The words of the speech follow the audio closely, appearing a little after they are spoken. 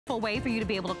wonderful way for you to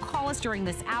be able to call us during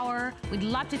this hour. We'd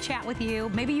love to chat with you.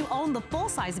 Maybe you own the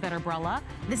full-size bed umbrella.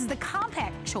 This is the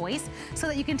compact choice so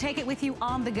that you can take it with you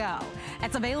on the go.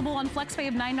 It's available on FlexPay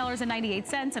of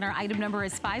 $9.98, and our item number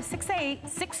is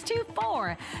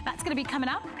 568624. That's going to be coming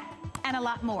up, and a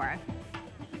lot more.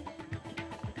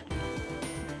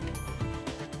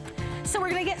 So we're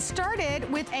gonna get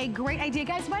started with a great idea.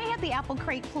 Guys, might I have the apple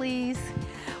crate, please?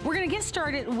 We're gonna get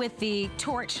started with the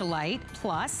Torch Light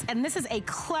Plus, and this is a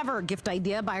clever gift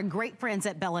idea by our great friends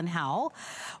at Bell & Howell.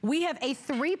 We have a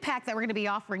 3-pack that we're gonna be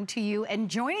offering to you, and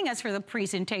joining us for the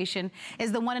presentation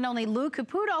is the one and only Lou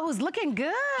Caputo, who's looking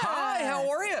good. Hi, how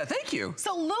are you? Thank you.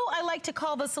 So Lou, I like to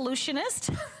call the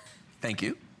solutionist. Thank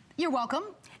you. You're welcome.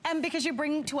 And because you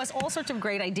bring to us all sorts of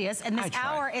great ideas, and this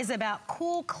hour is about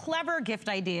cool, clever gift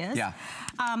ideas. Yeah.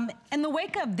 In the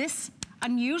wake of this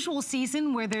unusual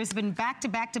season where there's been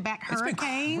back-to-back-to-back hurricanes, it's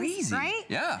been crazy. Right?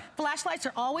 Yeah. Flashlights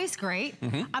are always great.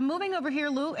 I'm moving over here,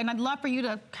 Lou, and I'd love for you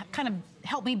to kind of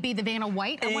help me be the Vanna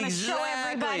White. I want to show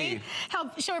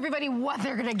everybody what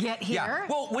they're gonna get here. Yeah.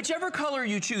 Well, whichever color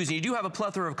you choose, and you do have a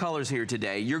plethora of colors here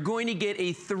today, you're going to get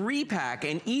a 3-pack,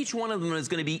 and each one of them is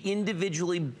going to be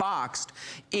individually boxed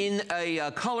in a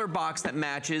color box that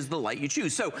matches the light you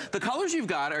choose. So the colors you've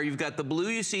got the blue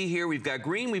you see here, we've got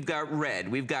green, we've got red,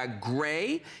 we've got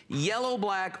gray, yellow,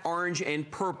 black, orange, and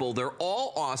purple. They're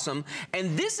all awesome,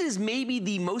 and this is maybe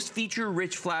the most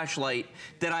feature-rich flashlight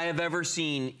that I have ever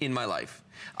seen in my life.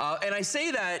 And I say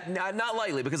that not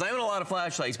lightly, because I own a lot of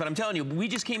flashlights, but I'm telling you, we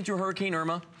just came through Hurricane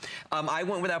Irma. I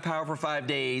went without power for 5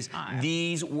 days.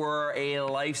 These were a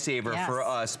lifesaver for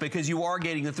us, because you are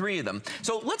getting the 3 of them.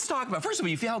 So let's talk about, first of all,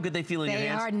 you feel how good they feel in your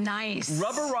hands? They are nice.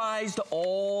 Rubberized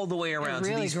all the way around.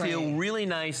 Really so these feel really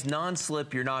nice,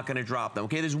 non-slip, you're not gonna drop them.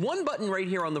 Okay, there's one button right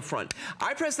here on the front.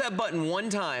 I press that button one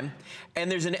time,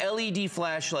 and there's an LED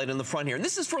flashlight on the front here. And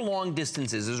this is for long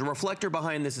distances. There's a reflector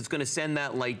behind this. It's gonna send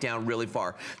that light down really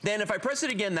far. Then if I press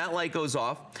it again, that light goes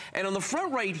off. And on the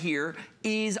front right here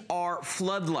is our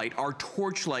floodlight, our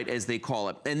torch light as they call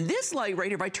it. And this light right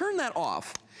here, if I turn that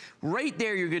off, right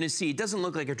there you're gonna see, it doesn't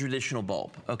look like a traditional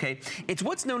bulb, okay? It's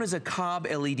what's known as a COB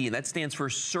LED, and that stands for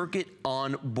Circuit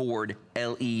On Board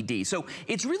LED. So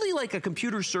it's really like a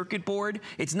computer circuit board.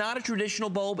 It's not a traditional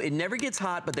bulb, it never gets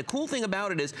hot, but the cool thing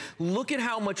about it is, look at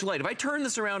how much light. If I turn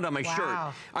this around on my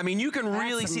shirt, I mean, you can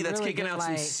really see that's kicking out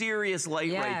some serious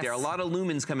light right there. A lot of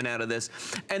lumens coming out of this.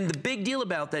 And the big deal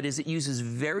about that is it uses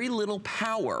very little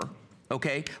power,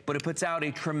 okay, but it puts out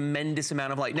a tremendous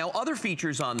amount of light. Now, other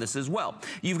features on this as well.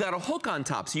 You've got a hook on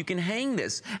top, so you can hang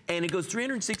this, and it goes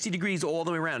 360 degrees all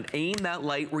the way around. Aim that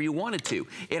light where you want it to.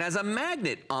 It has a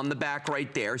magnet on the back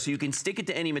right there, so you can stick it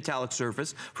to any metallic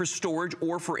surface for storage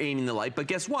or for aiming the light. But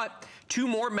guess what? 2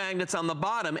 more magnets on the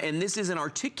bottom, and this is an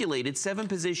articulated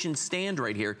 7-position stand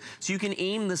right here, so you can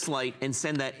aim this light and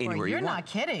send that anywhere you want. You're not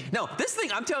kidding. No, this thing,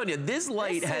 I'm telling you, this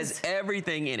light has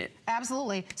everything in it.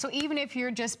 Absolutely. So even if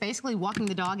you're just basically walking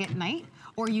the dog at night,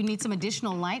 or you need some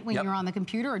additional light when you're on the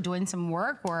computer or doing some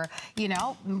work, or, you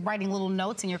know, writing little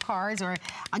notes in your cards, or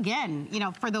again, you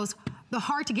know, for those the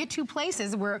hard to get to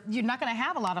places where you're not gonna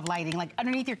have a lot of lighting, like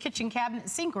underneath your kitchen cabinet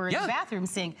sink or the bathroom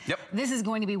sink. This is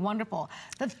going to be wonderful.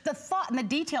 The thought and the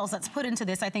details that's put into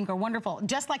this, I think, are wonderful,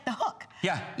 just like the hook.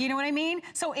 You know what I mean?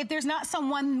 So if there's not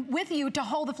someone with you to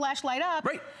hold the flashlight up,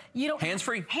 you don't—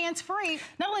 hands-free. Hands-free,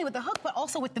 not only with the hook, but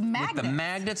also with the magnets. With the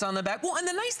magnets on the back. Well, and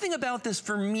the nice thing about this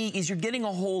for me is you're getting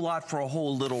a whole lot for a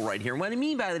whole little right here. And what I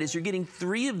mean by that is you're getting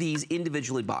 3 of these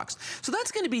individually boxed. So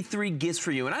that's gonna be 3 gifts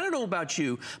for you. And I don't know about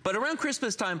you, but around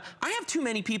Christmas time, I have too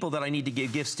many people that I need to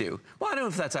give gifts to. Well, I don't know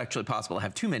if that's actually possible to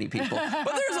have too many people,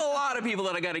 but there's a lot of people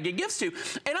that I gotta give gifts to.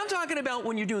 And I'm talking about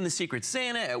when you're doing the Secret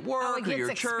Santa at work, or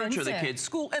your church, or the kids'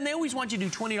 school, and they always want you to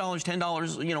do $20,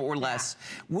 $10, you know, or less.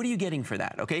 What are you getting for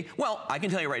that, okay? Well, I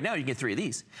can tell you right now, you get 3 of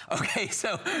these. Okay,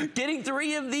 so getting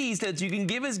 3 of these that you can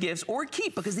give as gifts or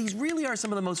keep, because these really are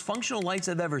some of the most functional lights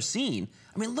I've ever seen.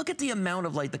 I mean, look at the amount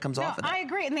of light that comes off of that. I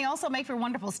agree, and they also make for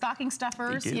wonderful stocking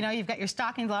stuffers. You know, you've got your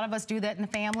stockings. A lot of us do that in the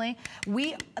family.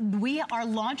 We are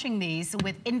launching these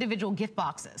with individual gift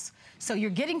boxes. So you're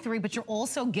getting 3, but you're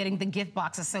also getting the gift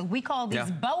boxes. So we call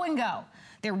these Bow and Go.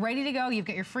 They're ready to go. You've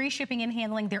got your free shipping and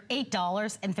handling. They're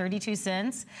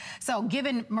 $8.32. So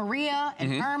given Maria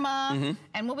and Irma,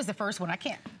 and what was the first one? I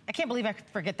can't believe I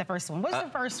forget the first one. What was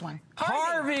the first one?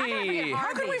 Harvey.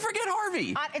 How could we forget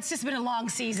Harvey? It's just been a long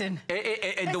season.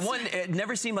 The one, it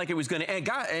never seemed like it was going to end.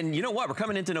 And you know what? We're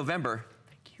coming into November.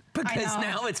 because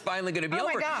now it's finally going to be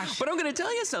over. Oh my gosh. But I'm going to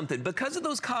tell you something. Because of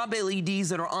those Cobb LEDs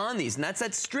that are on these, and that's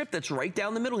that strip that's right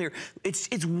down the middle here,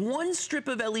 it's one strip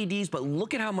of LEDs, but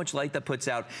look at how much light that puts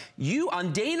out. You,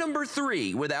 on day number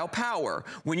 3 without power,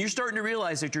 when you're starting to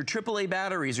realize that your AAA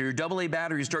batteries or your AA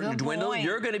batteries are starting to dwindle,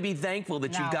 you're going to be thankful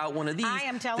that you've got one of these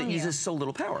that uses so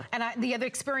little power. And the other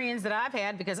experience that I've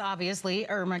had, because obviously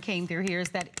Irma came through here, is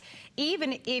that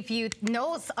even if you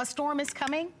know a storm is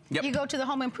coming, you go to the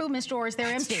home improvement stores,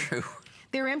 they're empty. True.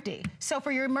 They're empty. So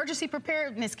for your emergency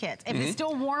preparedness kits, if it's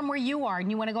still warm where you are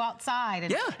and you want to go outside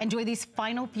and enjoy these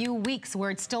final few weeks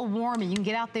where it's still warm and you can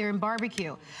get out there and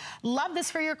barbecue. Love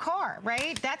this for your car,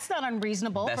 right? That's not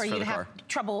unreasonable for you to have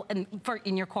trouble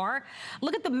in your car.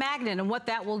 Look at the magnet and what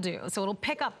that will do. So it'll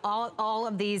pick up all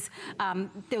of these,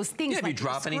 those things like if you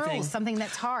drop anything, something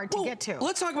that's hard to get to.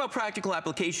 Let's talk about practical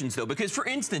applications though, because for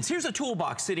instance, here's a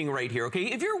toolbox sitting right here,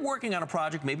 okay? If you're working on a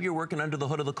project, maybe you're working under the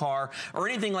hood of the car or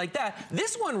anything like that,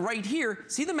 this one right here,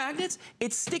 see the magnets?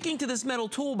 It's sticking to this metal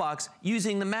toolbox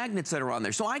using the magnets that are on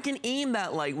there. So I can aim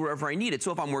that light wherever I need it.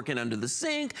 So if I'm working under the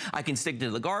sink, I can stick it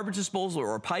to the garbage disposal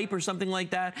or a pipe or something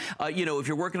like that. You know, if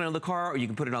you're working under the car, or you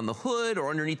can put it on the hood or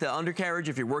underneath the undercarriage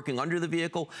if you're working under the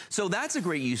vehicle. So that's a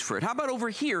great use for it. How about over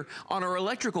here on our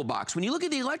electrical box? When you look at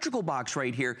the electrical box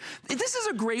right here, this is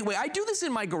a great way. I do this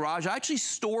in my garage. I actually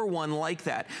store one like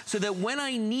that so that when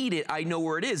I need it, I know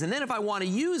where it is. And then if I want to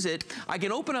use it, I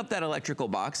can open up that electrical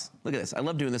box. Look at this. I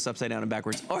love doing this upside down and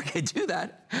backwards. Or I can do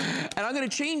that. And I'm going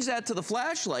to change that to the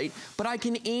flashlight, but I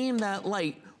can aim that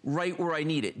light right where I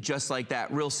need it, just like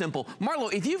that. Real simple.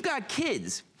 Marlo, if you've got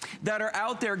kids that are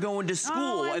out there going to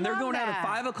school and they're going out at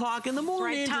 5 o'clock in the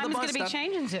morning to the bus stop. Time's going to be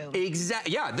changing soon.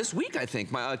 Exactly. Yeah, this week I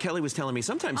think. Kelly was telling me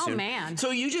sometime soon. Oh man.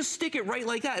 So you just stick it right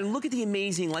like that and look at the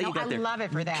amazing light you got there. I love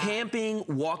it for that. Camping,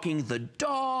 walking the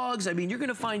dogs. I mean, you're going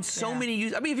to find so many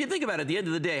uses. I mean, if you think about it, at the end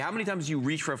of the day, how many times do you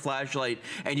reach for a flashlight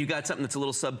and you got something that's a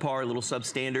little subpar, a little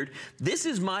substandard? This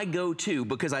is my go-to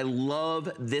because I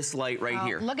love this light right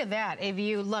here. Look at that. If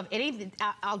you love any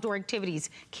outdoor activities,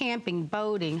 camping,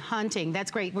 boating, hunting, that's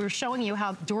great. We're showing you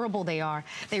how durable they are.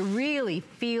 They really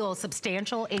feel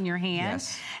substantial in your hand.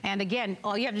 Yes. And again,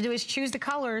 all you have to do is choose the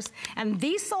colors. And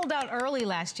these sold out early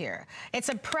last year. It's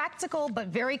a practical but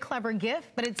very clever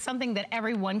gift, but it's something that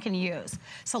everyone can use.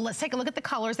 So let's take a look at the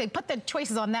colors. They put the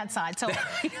choices on that side. So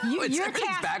you're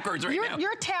backwards right now.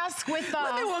 Your task with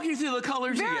let me walk you through the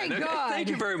colors very again. Good. Okay? Thank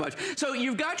you very much. So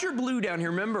you've got your blue down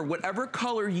here. Remember, whatever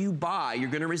color you buy, you're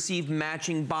going to receive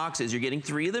matching boxes. You're getting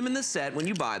 3 of them in the set when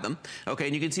you buy them. Okay,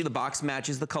 and you can see the box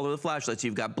matches the color of the flashlight. So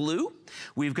you've got blue,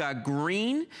 we've got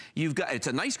green, you've got, it's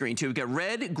a nice green too, we've got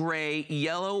red, gray,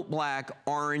 yellow, black,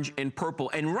 orange, and purple.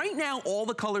 And right now, all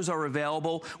the colors are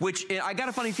available, which I got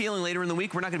a funny feeling later in the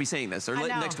week, we're not going to be saying this, or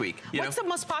next week. What's the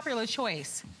most popular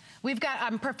choice? We've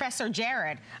got Professor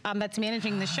Jared that's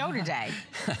managing the show today.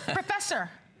 Professor,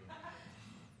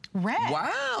 red.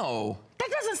 Wow. That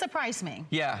doesn't surprise me.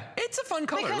 Yeah, it's a fun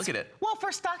color. Look at it. Well,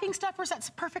 for stocking stuffers, that's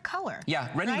a perfect color. Yeah,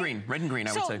 red and green. Red and green,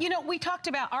 I would say. So, you know, we talked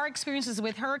about our experiences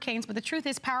with hurricanes, but the truth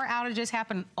is power outages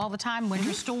happen all the time.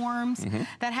 Winter storms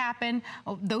that happen.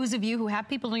 Those of you who have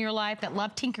people in your life that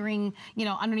love tinkering, you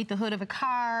know, underneath the hood of a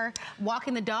car,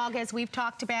 walking the dog, as we've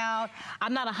talked about.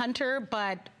 I'm not a hunter,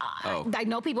 but I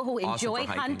know people who enjoy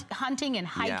hunting and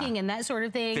hiking and that sort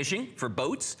of thing. Fishing for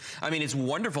boats. I mean, it's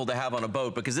wonderful to have on a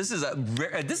boat because this is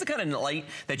the kind of light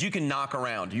that you can knock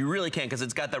around. You really can, because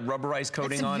it's got that rubberized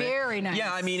coating on it. It's very nice.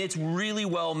 Yeah, I mean, it's really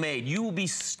well made. You will be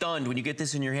stunned when you get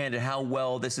this in your hand at how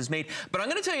well this is made. But I'm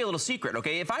going to tell you a little secret,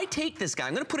 okay? If I take this guy,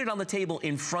 I'm going to put it on the table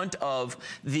in front of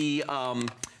the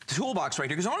toolbox right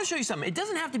here, because I want to show you something. It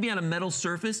doesn't have to be on a metal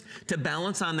surface to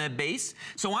balance on that base,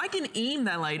 so I can aim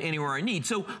that light anywhere I need.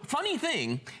 So funny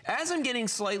thing, as I'm getting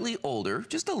slightly older,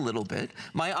 just a little bit,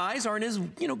 my eyes aren't as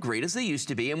great as they used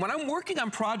to be, and when I'm working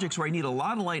on projects where I need a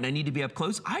lot of light and I need to be up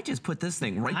close, I just put this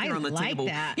thing right there on the table.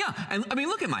 That. Yeah, and I mean,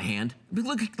 look at my hand.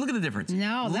 Look at the difference.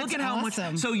 No, that's look at how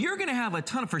awesome. much. So you're going to have a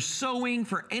ton for sewing,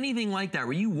 for anything like that,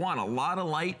 where you want a lot of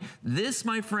light. This,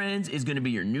 my friends, is going to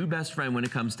be your new best friend when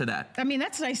it comes to that. I mean,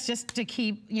 that's nice just to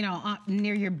keep,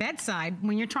 near your bedside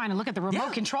when you're trying to look at the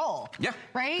remote control. Yeah.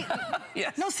 Right?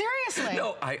 Yes. No, seriously.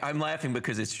 No, I'm laughing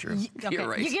because it's true. Okay. You're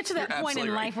right. You get to that point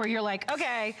in life where you're like,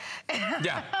 okay.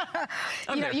 Yeah.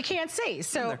 You can't see.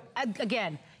 So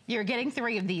again, you're getting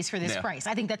 3 of these for this price.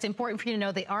 I think that's important for you to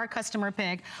know. They are a customer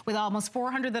pick with almost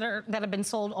 400 that have been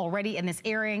sold already in this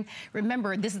airing.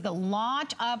 Remember, this is the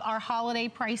launch of our holiday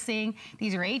pricing.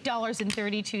 These are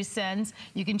 $8.32.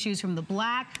 You can choose from the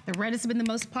black. The red has been the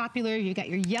most popular. You got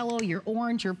your yellow, your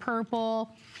orange, your purple.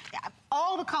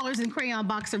 all the colors in Crayon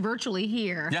Box are virtually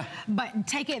here. Yeah. But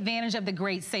take advantage of the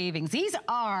great savings. These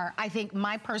are, I think,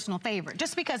 my personal favorite,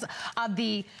 just because of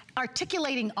the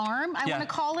articulating arm, I want to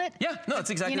call it. Yeah, no, that's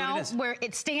exactly what it is. Where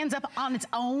it stands up on its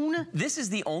own. This is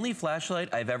the only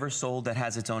flashlight I've ever sold that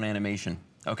has its own animation.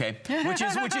 Okay, which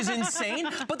is insane,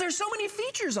 but there's so many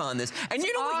features on this. And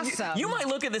you know what, you might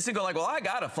look at this and go like, well, I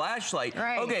got a flashlight.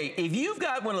 Right. Okay, if you've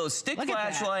got one of those stick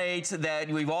flashlights that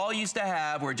we've all used to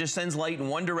have where it just sends light in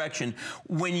one direction,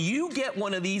 when you get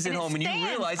one of these at home and you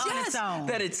realize, yes,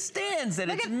 that it stands, that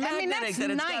it's magnetic,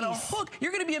 that it's got a hook,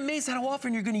 you're gonna be amazed at how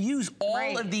often you're gonna use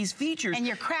all of these features. In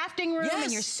your crafting room,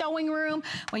 in your sewing room,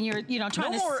 when you're,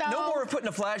 trying to sew. No more of putting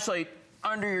a flashlight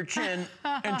under your chin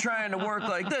and trying to work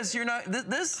like this. You're not,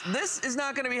 this is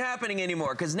not gonna be happening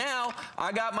anymore, because now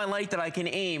I got my light that I can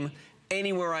aim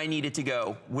anywhere I need it to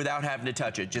go without having to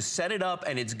touch it. Just set it up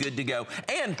and it's good to go.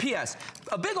 And P.S.,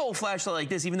 a big old flashlight like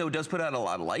this, even though it does put out a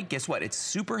lot of light, guess what? It's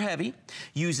super heavy,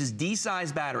 uses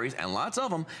D-size batteries, and lots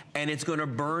of them, and it's gonna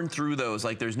burn through those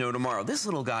like there's no tomorrow. This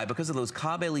little guy, because of those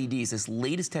Cobb LEDs, this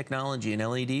latest technology in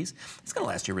LEDs, it's gonna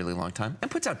last you a really long time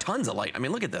and puts out tons of light. I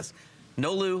mean, look at this.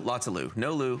 No loo, lots of loo.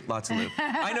 No loo, lots of loo.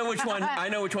 I know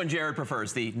which one Jared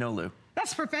prefers, the no loo.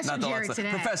 That's Professor Jared today.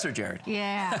 Professor Jared.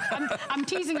 Yeah. I'm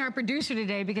teasing our producer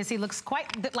today because he looks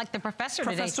quite like the professor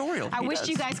today. Professorial. I wish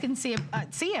you guys can see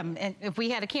him. And if we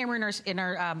had a camera in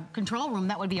our control room,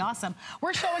 that would be awesome.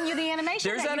 We're showing you the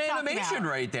animation. There's that animation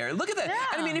right there. Look at that.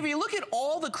 Yeah. I mean, if you look at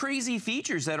all the crazy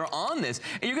features that are on this,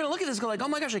 and you're going to look at this and go like, oh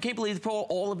my gosh, I can't believe they put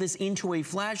all of this into a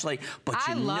flashlight. But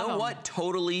you know what?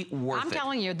 Totally worth it. I'm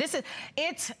telling you,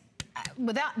 it's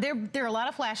there are a lot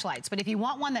of flashlights, but if you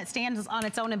want one that stands on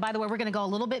its own, and by the way, we're gonna go a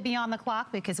little bit beyond the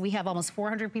clock because we have almost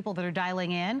 400 people that are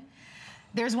dialing in.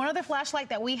 There's one other flashlight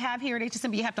that we have here at HSN,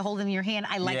 but you have to hold it in your hand.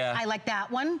 I like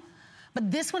that one. But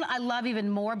this one I love even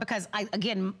more because,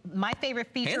 again, my favorite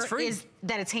feature is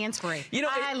that it's hands-free. You know,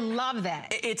 I love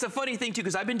that. It's a funny thing, too,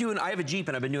 because I have a Jeep,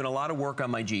 and I've been doing a lot of work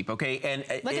on my Jeep, okay? And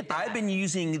I've been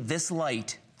using this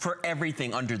light for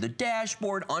everything, under the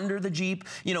dashboard, under the Jeep,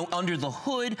 under the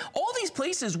hood, all these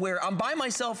places where I'm by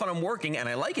myself and I'm working, and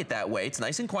I like it that way. It's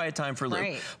nice and quiet time for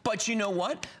Lou. But you know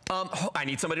what? I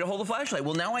need somebody to hold the flashlight.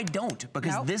 Well, now I don't,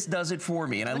 because this does it for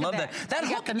me, and I love that. That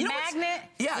hook, the magnet,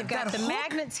 you've got the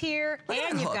magnets here,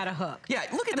 and you've got a hook. Yeah,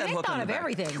 look at that hook on the back.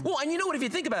 Everything. Well, and you know what? If you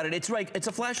think about it, it's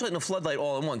a flashlight and a floodlight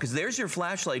all in one, because there's your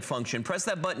flashlight function. Press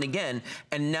that button again,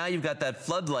 and now you've got that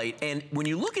floodlight. And when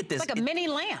you look at this, it's like a mini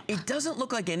lamp. It doesn't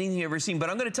look like anything you've ever seen, but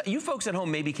I'm going to tell you folks at home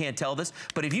maybe can't tell this,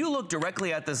 but if you look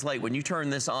directly at this light when you turn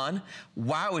this on,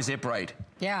 wow, is it bright.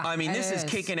 Yeah, I mean, this is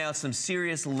kicking out some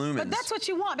serious lumens. But that's what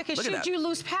you want, because should you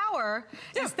lose power,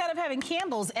 instead of having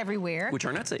candles everywhere, which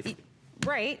are not safe.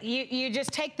 Right, you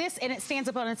just take this and it stands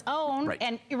up on its own,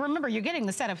 and remember, you're getting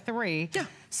the set of 3. Yeah.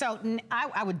 So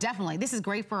I would definitely, this is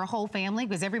great for a whole family,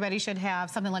 because everybody should have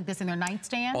something like this in their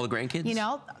nightstand. All the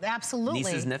grandkids? Absolutely.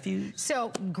 Nieces, nephews.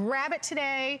 So grab it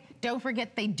today. Don't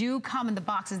forget, they do come in the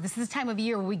boxes. This is the time of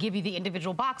year where we give you the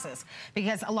individual boxes,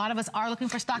 because a lot of us are looking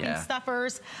for stocking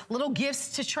stuffers, little gifts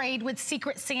to trade with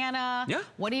Secret Santa. Yeah.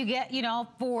 What do you get,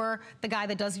 for the guy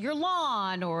that does your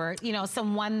lawn, or,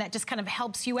 someone that just kind of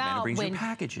helps you out when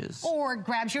packages, or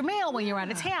grabs your mail when you're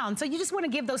out of town. So you just want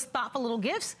to give those thoughtful little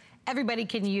gifts. Everybody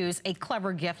can use a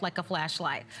clever gift like a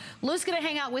flashlight. Lou's gonna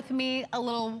hang out with me a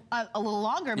little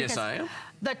longer, because I am.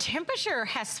 The temperature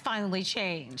has finally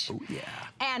changed. Oh, yeah.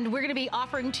 And we're gonna be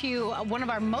offering to you one of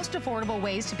our most affordable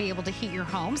ways to be able to heat your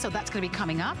home. So that's gonna be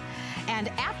coming up. And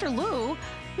after Lou,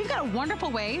 we've got a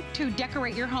wonderful way to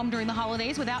decorate your home during the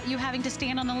holidays without you having to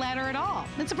stand on the ladder at all.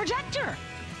 It's a projector,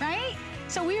 right?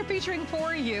 So we are featuring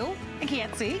for you, I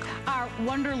can't see, our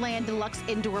Wonderland Deluxe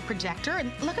Indoor Projector. And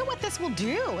look at what this will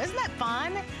do. Isn't that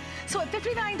fun? So at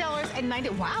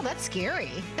 $59.90, wow, that's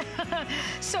scary.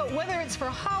 So whether it's for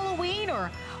Halloween or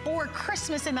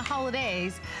Christmas in the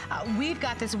holidays, we've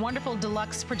got this wonderful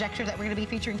deluxe projector that we're gonna be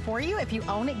featuring for you. If you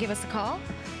own it, give us a call.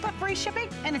 But free shipping,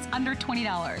 and it's under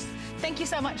 $20. Thank you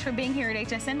so much for being here at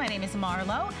HSN. My name is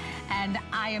Marlo, and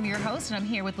I am your host, and I'm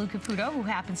here with Lou Caputo, who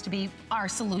happens to be our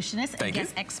solutionist and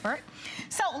guest expert.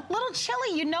 So, little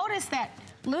chilly, you notice that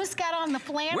Lou's got on the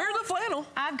flannel. Wear the flannel.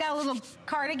 I've got a little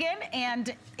cardigan,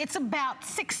 and it's about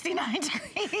 69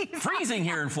 degrees. Freezing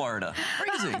here in Florida.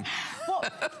 Freezing.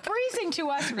 Well, freezing to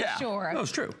us for sure. No,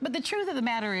 it's true. But the truth of the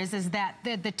matter is that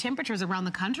the temperatures around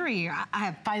the country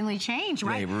have finally changed,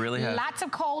 right? They really have. Lots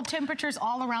of cold temperatures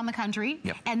all around the country.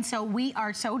 Yep. And so we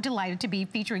are so delighted to be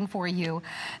featuring for you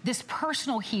this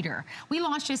personal heater. We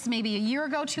launched this maybe a year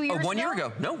ago, 2 years ago. 1 year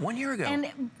ago. No, 1 year ago.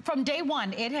 And from day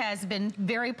one, it has been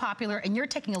very popular, and you're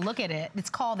taking a look at it. It's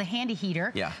called the Handy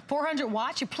Heater. Yeah. 400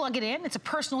 watts, you plug it in. It's a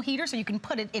personal heater, so you can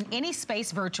put it in any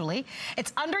space virtually.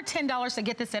 It's under $10 to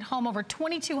get this at home. Over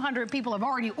 2,200 people have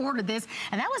already ordered this,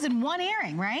 and that was in one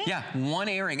airing, right? Yeah, one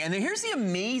airing. And here's the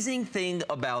amazing thing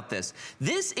about this.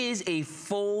 This is a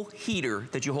full heater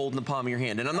that you hold in the palm of your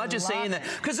hand. And I'm not just saying that,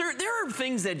 because there are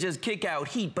things that just kick out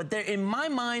heat, but in my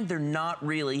mind, they're not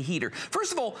really heater.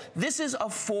 First of all, this is a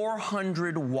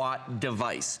 400 watt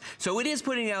device. So it is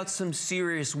putting out some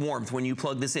serious warmth when you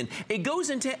plug this in. It goes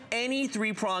into any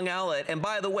 3-prong outlet. And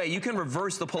by the way, you can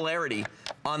reverse the polarity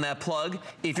on that plug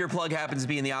if your plug happens to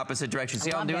be in the opposite direction.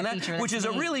 See how I'm doing that? Which is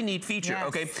a really neat feature,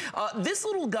 okay? This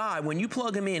little guy, when you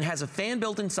plug him in, has a fan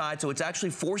built inside, so it's actually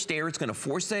forced air. It's gonna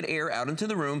force that air out into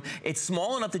the room. It's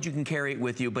small enough that you can carry it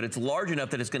with you, but it's large enough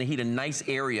that it's gonna heat a nice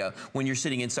area when you're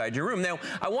sitting inside your room. Now,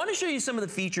 I wanna show you some of the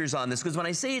features on this, because when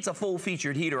I say it's a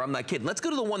full-featured heater, I'm not kidding. Let's go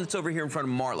to the one that's over here in front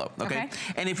of Marlo, okay?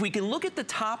 And if we can look at the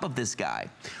top of this guy,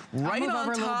 right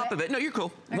on top of it, no, you're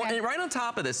cool. Right on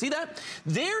top of this, see that?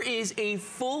 There is a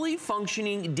fully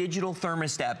functioning digital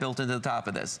thermostat built into the top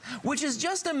of this, which is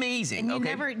just amazing. And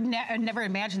you never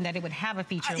imagined that it would have a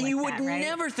feature like that, right? You would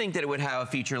never think that it would have a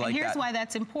feature like that. Here's why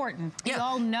that's important. We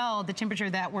all know the temperature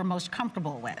that we're most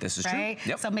comfortable with. This is right?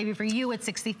 true. Yep. So maybe for you it's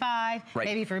 65. Right.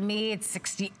 Maybe for me it's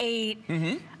 68.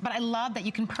 But I love that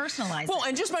you can personalize it. Well,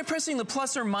 and just by pressing the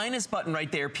plus or minus button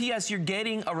right there, P.S. you're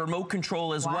getting a remote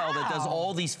control as well that does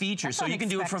all these features. So you can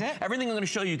do it from everything I'm going to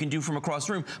show you can do from across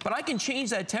the room. But I can change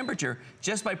that temperature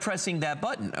just by pressing that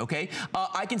button, okay?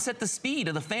 I can set the speed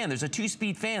of the fan. There's a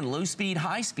 2-speed fan, low speed,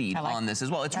 high speed on this as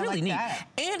well. It's really neat.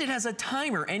 And it has a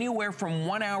timer anywhere from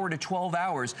 1 hour to 12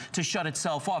 hours to shut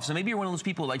itself off. So maybe you're one of those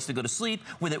people who likes to go to sleep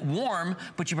with it warm,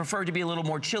 but you prefer to be a little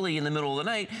more chilly in the middle of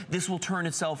the night. This will turn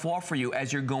itself off for you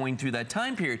as you're going through that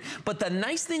time period. But the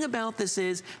nice thing about this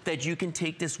is that you can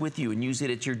take this with you and use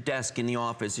it at your desk in the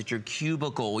office, at your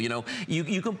cubicle, you know.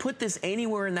 You can put this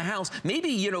anywhere in the house. Maybe,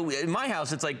 you know, in my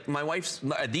house, it's like my wife's,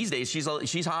 these days,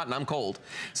 she's hot and I'm cold.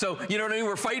 So, you know what I mean?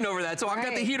 We're fighting over that. So I've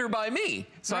got the heater by me.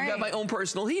 So I've got my own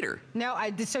personal heater. No,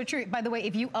 it's so true. By the way,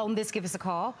 if you own this, give us a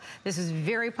call. This was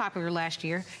very popular last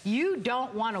year. You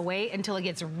don't want to wait until it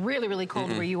gets really, really cold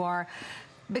where you are,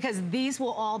 because these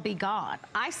will all be gone.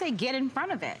 I say get in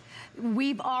front of it.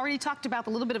 We've already talked about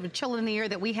the little bit of a chill in the air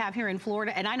that we have here in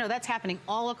Florida, and I know that's happening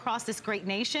all across this great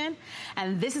nation,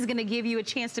 and this is gonna give you a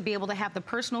chance to be able to have the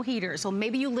personal heater. So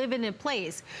maybe you live in a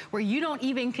place where you don't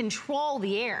even control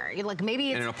the air. Like maybe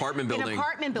it's in an apartment building. In an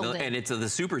apartment building. And it's the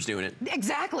supers doing it.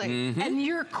 Exactly. And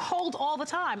you're cold all the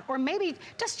time. Or maybe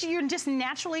you're just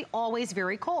naturally always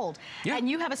very cold. And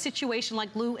you have a situation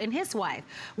like Lou and his wife,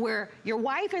 where your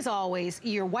wife is always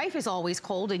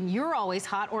cold and you're always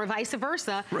hot, or vice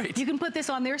versa. Right. You can put this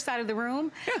on their side of the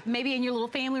room, maybe in your little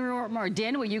family room or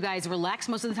den where you guys relax.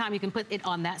 Most of the time you can put it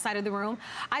on that side of the room.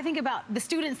 I think about the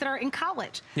students that are in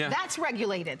college. That's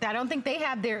regulated. I don't think they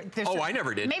have their oh, I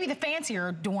never did. Maybe the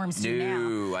fancier dorms do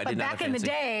now. I did not. But back in the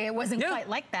day, it wasn't quite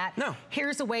like that. No.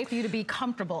 Here's a way for you to be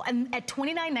comfortable. And at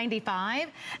 $29.95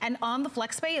 and on the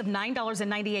FlexPay of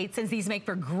 $9.98, these make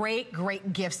for great,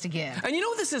 great gifts to give. And you know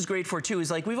what this is great for too,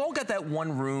 is like we've all got that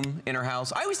one room in our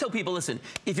house. I always tell people, listen,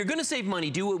 if you're gonna save money,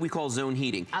 do what we call zone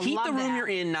heating. Heat the room you're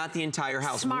in, not the entire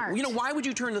house. Smart. You know, why would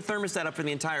you turn the thermostat up for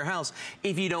the entire house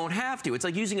if you don't have to? It's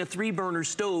like using a 3-burner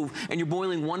stove and you're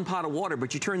boiling 1 pot of water,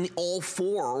 but you turn all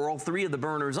 4 or all 3 of the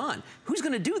burners on. Who's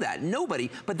gonna do that? Nobody.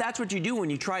 But that's what you do when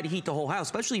you try to heat the whole house,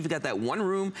 especially if you've got that one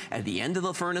room at the end of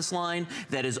the furnace line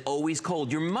that is always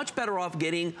cold. You're much better off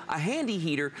getting a handy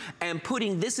heater and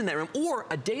putting this in that room. Or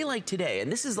a day like today,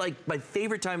 and this is like my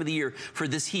favorite time of the year for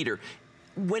this heater,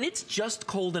 when it's just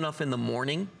cold enough in the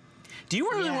morning, do you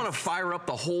really want to fire up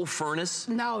the whole furnace?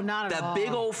 No, not at all. That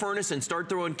big old furnace and start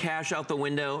throwing cash out the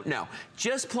window? No.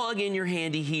 Just plug in your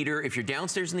handy heater. If you're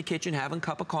downstairs in the kitchen having a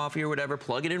cup of coffee or whatever,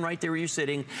 plug it in right there where you're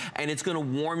sitting, and it's going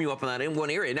to warm you up in one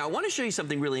area. Now, I want to show you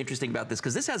something really interesting about this,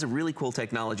 because this has a really cool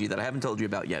technology that I haven't told you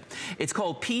about yet. It's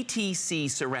called PTC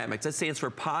ceramics. That stands for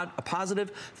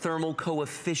positive thermal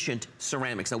coefficient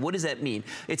ceramics. Now, what does that mean?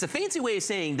 It's a fancy way of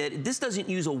saying that this doesn't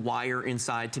use a wire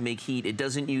inside to make heat. It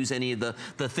doesn't use any of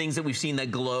the things that that we've seen that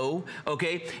glow,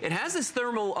 okay? It has this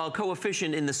thermal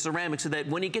coefficient in the ceramic so that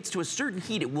when it gets to a certain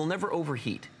heat, it will never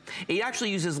overheat. It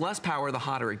actually uses less power the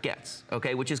hotter it gets,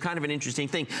 okay, which is kind of an interesting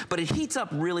thing, but it heats up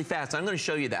really fast. I'm gonna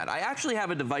show you that. I actually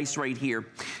have a device right here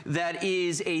that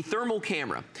is a thermal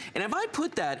camera. And if I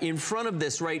put that in front of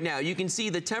this right now, you can see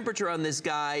the temperature on this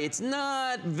guy. It's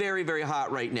not very, very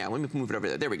hot right now. Let me move it over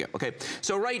there. There we go, okay.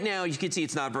 So right now, you can see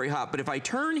it's not very hot, but if I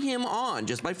turn him on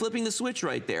just by flipping the switch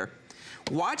right there,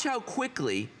 watch how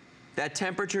quickly that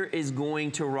temperature is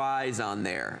going to rise on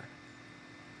there.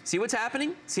 See what's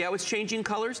happening? See how it's changing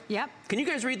colors? Yep. Can you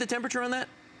guys read the temperature on that?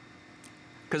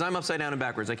 Because I'm upside down and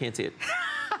backwards. I can't see it.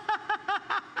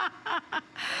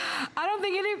 I don't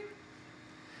think any...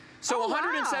 So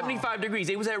 175 degrees.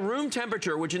 It was at room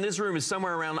temperature, which in this room is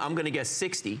somewhere around, I'm going to guess,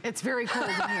 60. It's very cold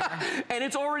in here. And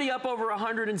it's already up over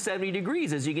 170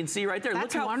 degrees, as you can see right there.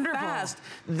 That's Look how wonderful. fast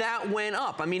that went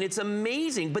up. I mean, it's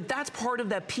amazing, but that's part of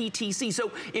that PTC.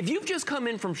 So if you've just come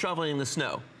in from shoveling the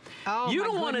snow, you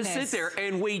don't want to sit there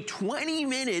and wait 20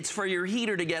 minutes for your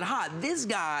heater to get hot. This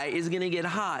guy is going to get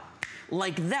hot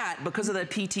like that because of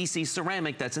that PTC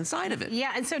ceramic that's inside of it.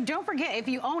 Yeah, and so don't forget, if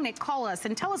you own it, call us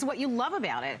and tell us what you love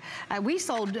about it. We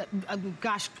sold,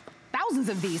 gosh, thousands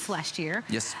of these last year.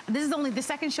 Yes. This is only the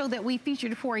second show that we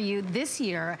featured for you this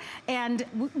year, and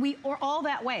we are all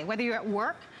that way, whether you're at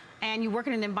work, and you work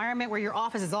in an environment where your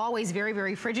office is always very,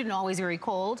 very frigid and always very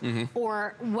cold,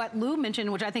 or what Lou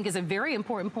mentioned, which I think is a very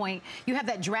important point, you have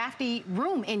that drafty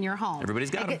room in your home.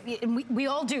 Everybody's got them. And we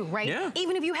all do, right? Yeah.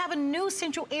 Even if you have a new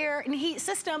central air and heat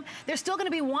system, there's still gonna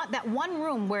be that one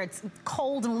room where it's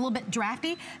cold and a little bit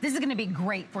drafty. This is gonna be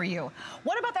great for you.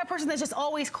 What about that person that's just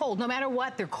always cold? No matter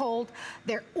what, they're cold,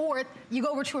 or you go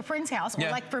over to a friend's house, or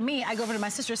like for me, I go over to my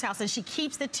sister's house and she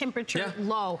keeps the temperature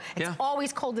low. It's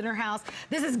always cold in her house.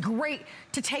 This is great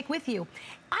to take with you.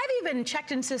 I've even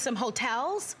checked into some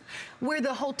hotels where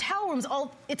the hotel rooms,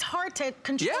 it's hard to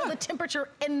control the temperature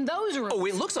in those rooms. Oh,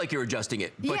 it looks like you're adjusting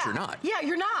it, but you're not. Yeah,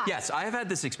 you're not. Yes, I have had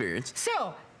this experience.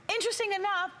 So, interesting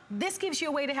enough, this gives you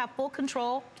a way to have full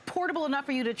control, portable enough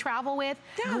for you to travel with,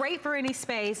 great for any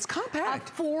space. It's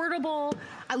compact. Affordable.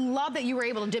 I love that you were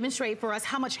able to demonstrate for us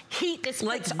how much heat this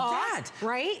puts off,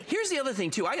 right? Here's the other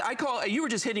thing too. I call, you were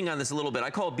just hitting on this a little bit, I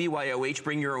call it BYOH,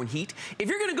 bring your own heat. If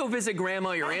you're gonna go visit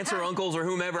grandma, your aunts or uncles or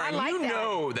whomever, and you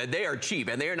know that they are cheap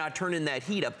and they are not turning that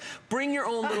heat up, bring your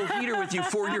own little heater with you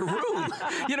for your room.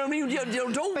 You know what I mean?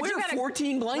 Don't wear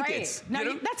 14 blankets. Right.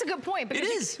 Now, that's a good point,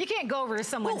 because you can't go over to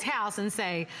someone's house and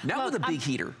say, not with a big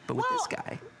heater, but with this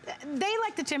guy. They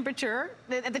like the temperature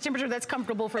that's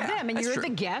comfortable for them, and you're the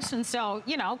guest, and so,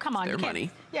 you know, come on. Their money.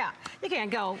 Yeah, you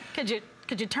can't go, could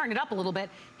you turn it up a little bit?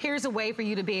 Here's a way for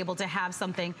you to be able to have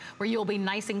something where you'll be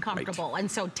nice and comfortable. And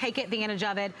so take advantage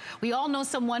of it. We all know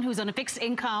someone who's on a fixed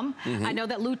income. I know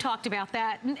that Lou talked about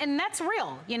that, and that's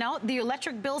real. You know, the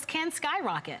electric bills can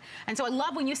skyrocket. And so I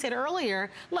love when you said earlier,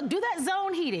 look, do that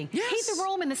zone heating. Heat the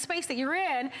room and the space that you're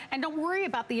in, and don't worry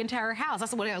about the entire house.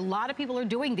 That's what a lot of people are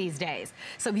doing these days.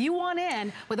 So if you want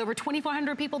in with over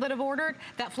 2,400 people that have ordered,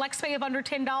 that flex pay of under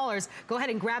 $10, go ahead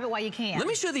and grab it while you can. Let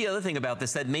me show you the other thing about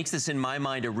this that makes this, in my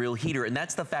mind, a real heater, and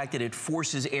that's the fact that it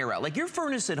forces air out. Like your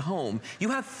furnace at home, you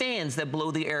have fans that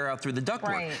blow the air out through the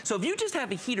ductwork. So if you just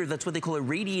have a heater, that's what they call a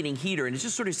radiating heater, and it's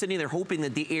just sort of sitting there hoping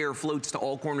that the air floats to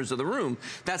all corners of the room,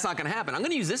 that's not gonna happen. I'm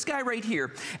gonna use this guy right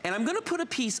here, and I'm gonna put a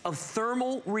piece of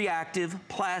thermal reactive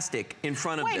plastic in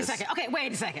front of this. Wait a second, okay,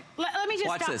 wait a second. Let me just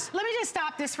Watch stop. this. Let me just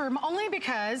stop this for only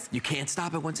because... You can't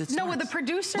stop it once it starts. No, the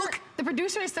producer... Look! The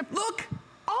producer is the... Look!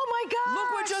 Oh my God!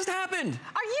 Look what just happened.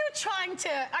 Are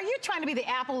you trying to be the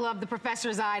apple of the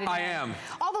professor's eye today? I am.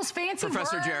 All those fancy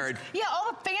Professor words. Jared. Yeah,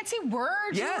 all the fancy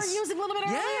words you were using a little bit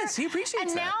earlier. Yes, he appreciates that.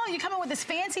 And that. now you come in with this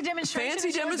fancy demonstration.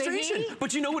 Fancy demonstration.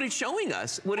 But you know what it's showing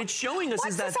us? What it's showing us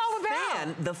is that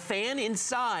the fan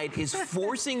inside is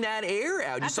forcing that air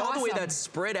out. You saw the way that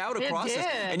spread out across this.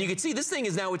 And you can see this thing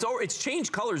is now, it's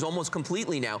changed colors almost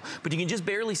completely now, but you can just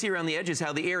barely see around the edges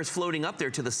how the air is floating up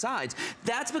there to the sides.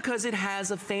 That's because it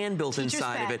has a fan built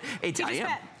inside of it.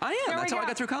 I am. That's how I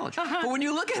got through college. But when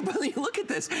you look at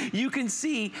this, you can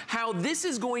see how this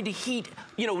is going to heat,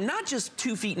 you know, not just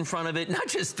 2 feet in front of it, not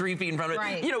just 3 feet in front of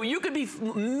it. You know, you could be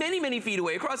many, many feet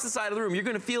away across the side of the room. You're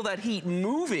going to feel that heat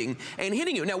moving and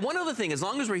hitting you. Now, one other thing, as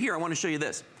long as we're here, I want to show you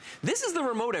this. This is the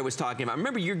remote I was talking about.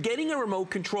 Remember, you're getting a remote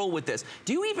control with this.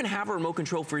 Do you even have a remote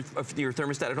control for your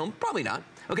thermostat at home? Probably not,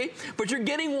 okay? But you're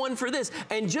getting one for this.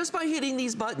 And just by hitting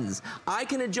these buttons, I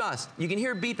can adjust. You can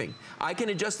hear beeping. I can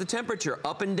adjust the temperature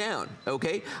up and down,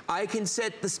 okay? I can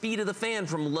set the speed of the fan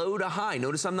from low to high.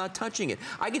 Notice I'm not touching it.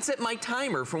 I can set my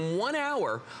timer from 1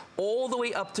 hour all the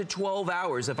way up to 12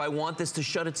 hours if I want this to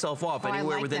shut itself off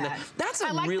anywhere within that. That's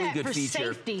a really good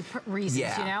feature. For safety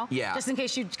reasons, you know? Yeah. Just in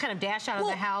case you kind of dash out of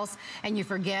the house and you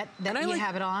forget that you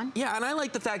have it on. Yeah, and I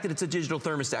like the fact that it's a digital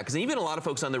thermostat, because even a lot of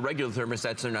folks on the regular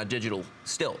thermostats are not digital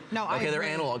still. No, I agree. They're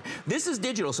analog. This is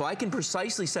digital, so I can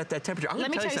precisely set that temperature.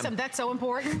 Let me tell you something. That's so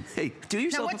important. Hey, do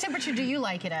yourself. Now, what temperature do you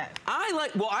like it at? I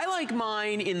like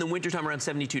mine in the wintertime around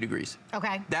 72 degrees.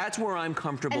 Okay. That's where I'm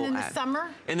comfortable at. And in the summer?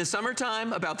 In the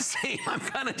summertime, about the same. I'm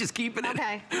kind of just keeping it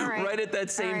right at that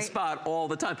same spot all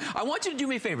the time. I want you to do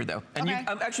me a favor, though. And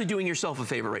I'm actually doing yourself a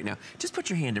favor right now. Just put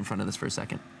your hand in front of this for a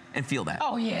second and feel that.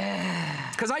 Oh,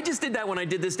 yeah. Because I just did that when I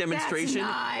did this demonstration.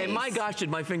 That's nice. And my gosh, did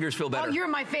my fingers feel better. Oh, you're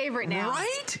my favorite now.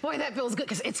 Right? Boy, that feels good,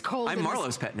 because it's cold. I'm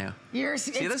Marlo's pet now.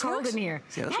 It's cold in here.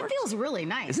 That feels really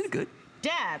nice. Isn't it good?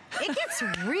 Deb, it gets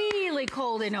really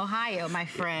cold in Ohio, my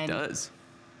friend. It does.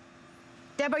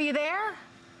 Deb, are you there?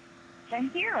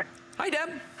 I'm here. Hi, Deb.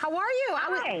 How are you?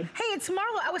 Hi. Hey, it's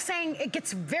Marlo. I was saying it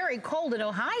gets very cold in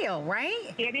Ohio,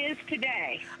 right? It is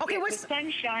today. Okay, the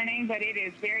sun's shining, but it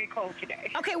is very cold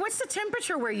today. Okay, what's the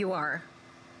temperature where you are?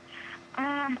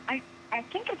 I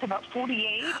think it's about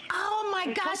 48. Oh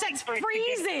my gosh, that's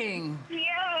freezing.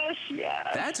 Yes, yes.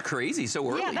 That's crazy. So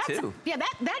early too. Yeah,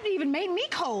 that even made me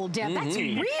cold, Deb. That's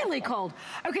really cold.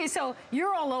 Okay, so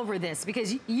you're all over this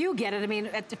because you get it. I mean,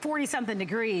 at 40-something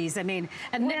degrees. I mean,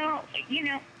 well, you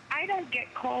know, I don't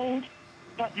get cold,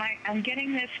 but I'm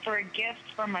getting this for a gift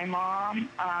from my mom.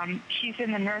 She's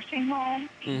in the nursing home,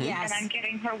 and I'm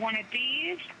getting her one of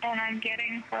these, and I'm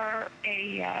getting her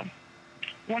a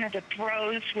one of the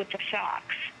throws with the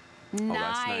socks. Nice. Oh,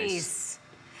 that's nice.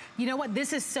 You know what?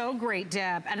 This is so great,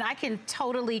 Deb. And I can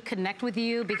totally connect with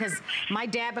you because my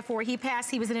dad, before he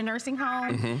passed, he was in a nursing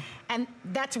home. And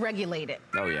that's regulated.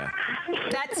 Oh, yeah.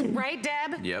 That's right,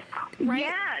 Deb? Yep. Right?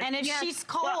 Yes, and if she's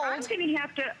cold... Well, I'm gonna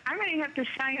have to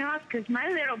sign off because my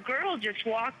little girl just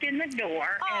walked in the door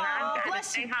and I've got to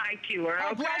say hi to her.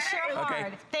 Oh, bless your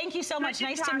heart. Thank you so much.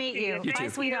 Nice to meet you. You Bye, too.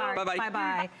 sweetheart. Bye-bye.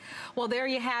 Bye-bye. Well, there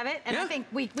you have it. And I think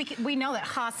we know that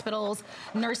hospitals,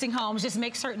 nursing homes, just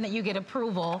make certain that you get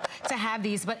approval to have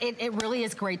these, but it really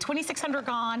is great. 2,600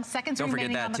 gone, seconds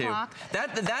remaining on the clock.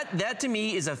 That to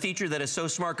me is a feature that is so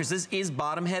smart because this is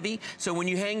bottom heavy. So when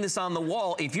you hang this on the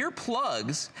wall, if your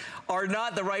plugs are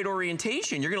not the right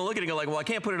orientation, you're gonna look at it and go like, well, I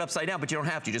can't put it upside down, but you don't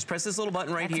have to. Just press this little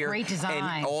button right here. Great design.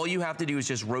 And all you have to do is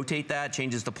just rotate that,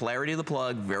 changes the polarity of the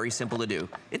plug. Very simple to do.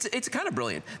 It's kind of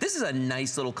brilliant. This is a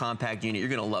nice little compact unit. You're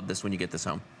gonna love this when you get this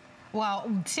home.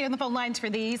 Well, stay on the phone lines for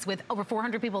these with over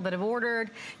 400 people that have ordered.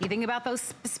 You think about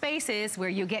those spaces where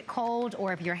you get cold,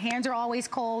 or if your hands are always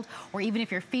cold, or even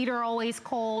if your feet are always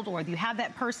cold, or if you have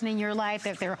that person in your life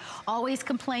that they're always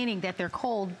complaining that they're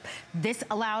cold. This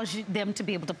allows them to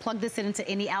be able to plug this into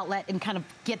any outlet and kind of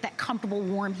get that comfortable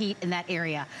warm heat in that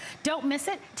area. Don't miss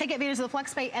it. Take advantage of the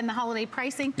FlexPay and the holiday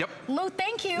pricing. Yep. Lou,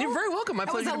 thank you. You're very welcome. My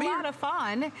pleasure to be here. It was a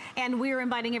lot of fun, and we're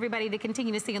inviting everybody to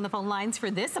continue to stay on the phone lines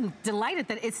for this. I'm delighted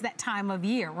that it's that time of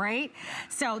year, right?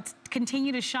 So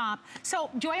continue to shop.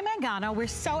 So Joy Mangano, we're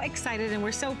so excited and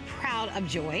we're so proud of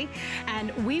Joy.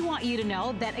 And we want you to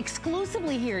know that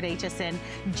exclusively here at HSN,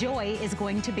 Joy is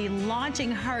going to be launching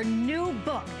her new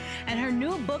book. And her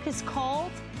new book is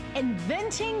called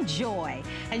Inventing Joy,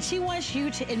 and she wants you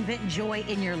to invent joy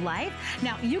in your life.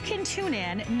 Now, you can tune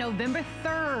in November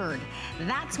 3rd.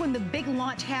 That's when the big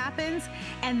launch happens,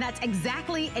 and that's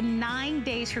exactly in 9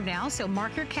 days from now. So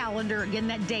mark your calendar. Again,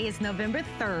 that day is November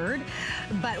 3rd.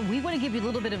 But we want to give you a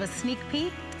little bit of a sneak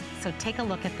peek, so take a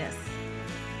look at this.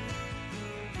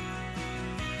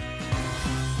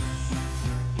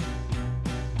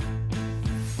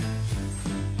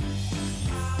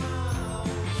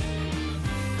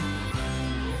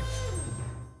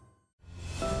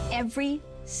 Every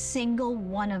single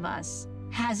one of us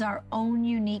has our own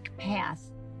unique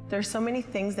path. There's so many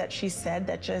things that she said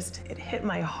that it hit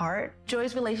my heart.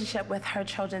 Joy's relationship with her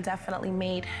children definitely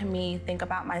made me think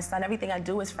about my son. Everything I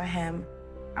do is for him.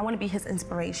 I want to be his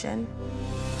inspiration.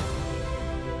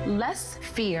 Less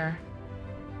fear,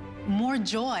 more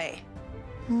joy.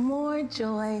 More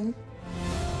joy.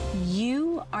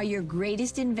 You are your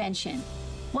greatest invention.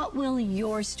 What will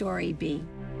your story be?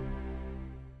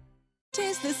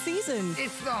 'Tis the season.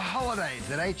 It's the holidays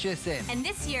at HSN. And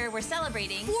this year we're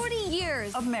celebrating 40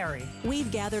 years of Mary. We've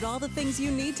gathered all the things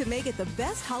you need to make it the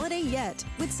best holiday yet,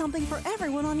 with something for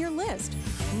everyone on your list.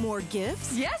 More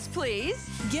gifts? Yes, please.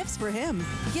 Gifts for him.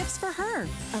 Gifts for her.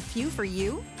 A few for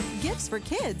you. Gifts for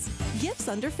kids. Gifts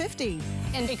under 50.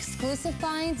 And exclusive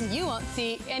finds you won't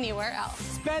see anywhere else.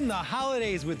 Spend the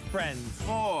holidays with friends.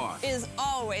 More is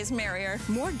always merrier.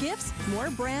 More gifts, more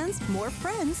brands, more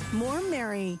friends, more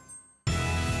merry.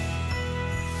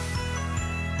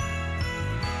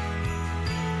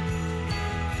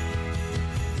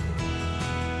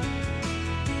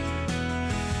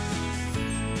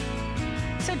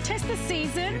 'tis the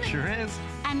season. It sure is.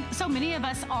 And so many of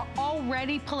us are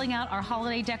already pulling out our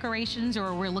holiday decorations,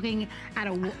 or we're looking at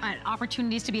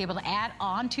opportunities to be able to add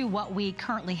on to what we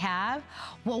currently have.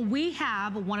 Well, we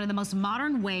have one of the most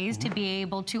modern ways to be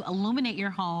able to illuminate your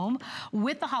home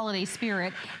with the holiday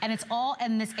spirit, and it's all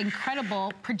in this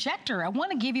incredible projector. I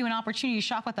want to give you an opportunity to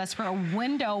shop with us for a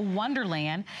window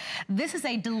wonderland. This is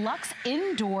a deluxe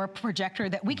indoor projector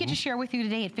that we get to share with you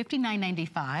today at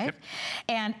 $59.95.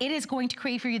 And it is going to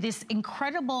create for you this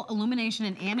incredible illumination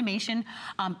and animation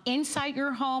inside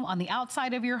your home, on the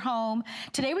outside of your home.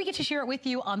 Today we get to share it with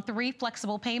you on 3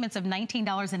 flexible payments of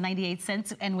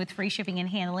 $19.98 and with free shipping and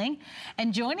handling.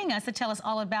 And joining us to tell us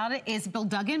all about it is Bill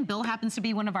Duggan. Bill happens to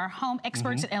be one of our home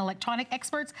experts and electronic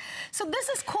experts. So this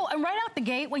is cool. And right out the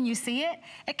gate when you see it,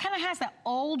 it kind of has that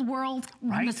old world,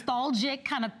 nostalgic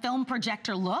kind of film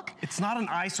projector look. It's not an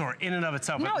eyesore in and of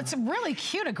itself. No, it's really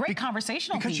cute, a great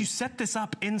conversational piece. Because you set this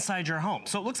up inside your home.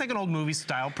 So it looks like an old movie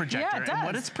style projector. Yeah, it does. And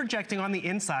what it's projecting on the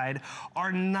inside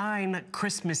are 9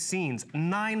 Christmas scenes,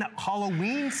 9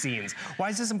 Halloween scenes. Why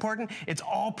is this important? It's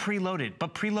all preloaded,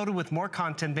 but preloaded with more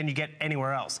content than you get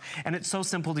anywhere else. And it's so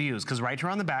simple to use, because right here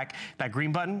on the back, that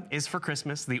green button is for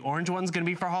Christmas. The orange one's gonna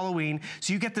be for Halloween.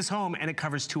 So you get this home and it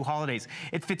covers 2 holidays.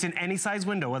 It fits in any size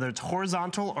window, whether it's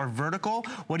horizontal or vertical.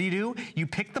 What do? You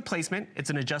pick the placement. It's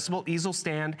an adjustable easel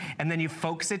stand, and then you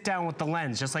focus it down with the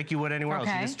lens, just like you would anywhere else.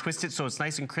 You just twist it so it's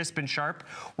nice and crisp and sharp.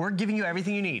 We're giving you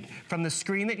everything you need, from the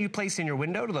screen that you place in your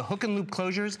window to the hook and loop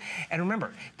closures. And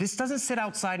remember, this doesn't sit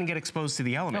outside and get exposed to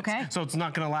the elements. So it's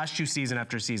not gonna last you season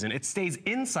after season. It stays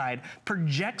inside,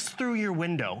 projects through your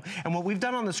window. And what we've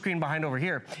done on the screen behind over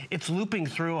here, it's looping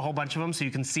through a whole bunch of them so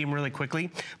you can see them really quickly.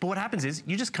 But what happens is,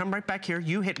 you just come right back here,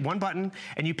 you hit one button,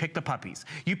 and you pick the puppies.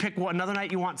 You pick another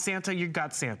night you want Santa, you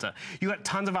got Santa. You got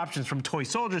tons of options, from toy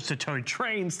soldiers to toy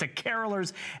trains to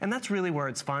carolers, and that's really where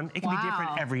it's fun. It can be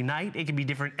different every night. It can be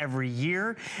different every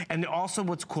year. And also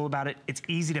what's cool about it, it's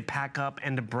easy to pack up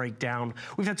and to break down.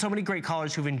 We've had so many great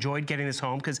callers who've enjoyed getting this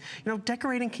home, because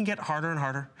decorating can get harder and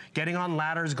harder. Getting on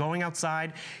ladders, going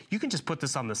outside. You can just put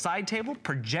this on the side table,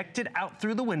 project it out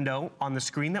through the window on the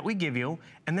screen that we give you,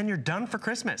 and then you're done for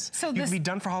Christmas. So you can be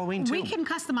done for Halloween too. We can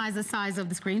customize the size of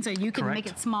the screen, so you can make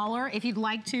it smaller if you'd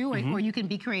like to, or you can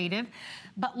be creative.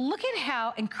 But look at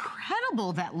how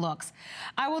incredible that looks.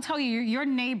 I will tell you, your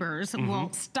neighbors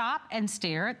will stop and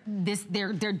stare.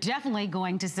 They're definitely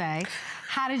going to say,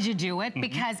 how did you do it?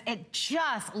 Because it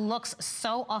just looks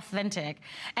so authentic.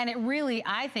 And it really,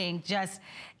 I think, just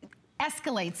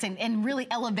escalates and really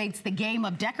elevates the game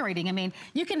of decorating. I mean,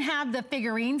 you can have the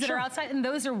figurines that are outside, and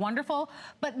those are wonderful,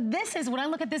 but this is, when I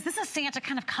look at this is Santa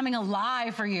kind of coming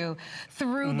alive for you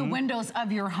through the windows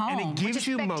of your home. And it gives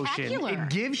you motion, it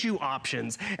gives you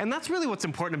options, and that's really what's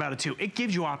important about it too. It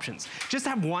gives you options. Just to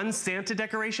have one Santa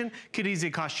decoration could easily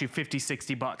cost you 50,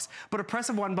 60 bucks. But a press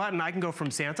of one button, I can go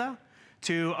from Santa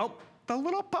to, the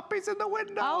little puppies in the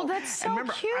window. Oh, that's so cute. And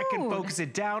remember, I can focus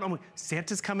it down.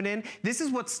 Santa's coming in. This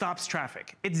is what stops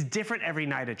traffic. It's different every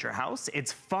night at your house.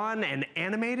 It's fun and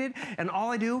animated, and all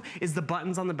I do is the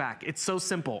buttons on the back. It's so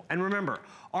simple. And remember,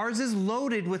 ours is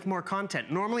loaded with more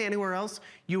content. Normally, anywhere else,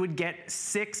 you would get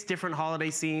 6 different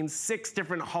holiday scenes, 6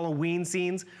 different Halloween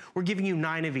scenes. We're giving you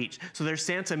 9 of each. So there's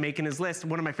Santa making his list.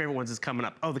 One of my favorite ones is coming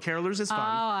up. Oh, the Carolers is fun. Oh,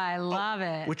 I love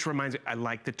it. Which reminds me, I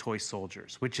like the toy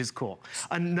soldiers, which is cool.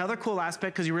 Another cool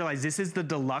aspect, because you realize this is the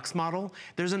deluxe model,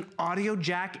 there's an audio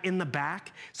jack in the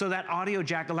back. So that audio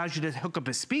jack allows you to hook up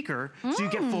a speaker so you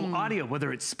get full audio,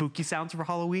 whether it's spooky sounds for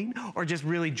Halloween or just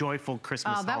really joyful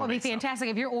Christmas that would be fantastic.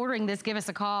 If you're ordering this, give us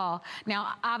a call.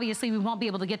 Now, obviously, we won't be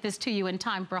able to get this to you in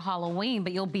time for Halloween,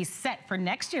 but you'll be set for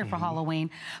next year for Halloween.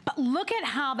 But look at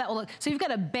how that will look. So you've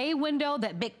got a bay window,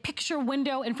 that big picture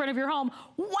window in front of your home.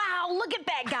 Wow, look at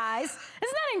that, guys. Isn't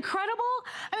that incredible?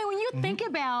 I mean, when you think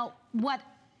about what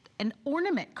an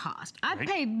ornament cost, I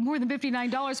paid more than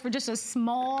 $59 for just a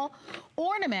small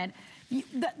ornament.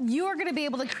 You're gonna be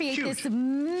able to create this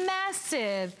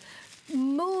massive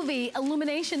movie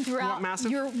illumination throughout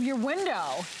your window.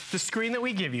 The screen that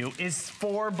we give you is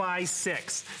 4 by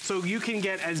 6. So you can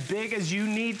get as big as you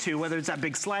need to, whether it's that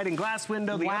big sliding glass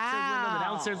window, the upstairs window, the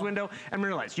downstairs window, and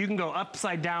realize you can go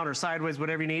upside down or sideways,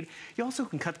 whatever you need. You also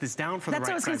can cut this down for the right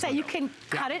size. That's what I was gonna say. You can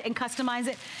cut it and customize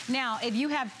it. Now, if you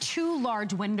have 2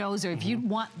 large windows, or if you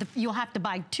want, you'll have to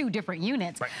buy 2 different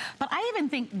units. But I even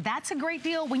think that's a great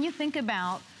deal when you think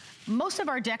about most of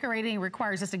our decorating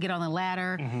requires us to get on the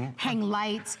ladder, hang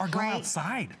lights, or go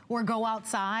outside. Or go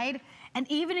outside.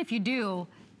 And even if you do,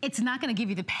 it's not gonna give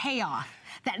you the payoff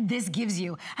that this gives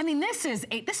you. I mean, this is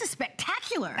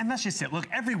spectacular. And that's just it. Look,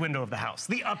 every window of the house,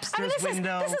 the upstairs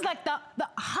window. This is like the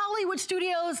Hollywood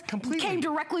studios came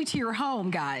directly to your home,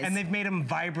 guys. And they've made them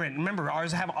vibrant. Remember,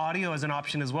 ours have audio as an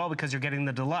option as well because you're getting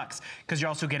the deluxe, because you're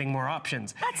also getting more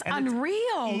options. That's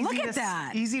unreal. Look at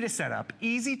that. Easy to set up,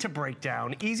 easy to break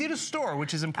down, easy to store,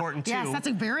 which is important too. Yes, that's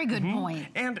a very good point.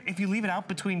 And if you leave it out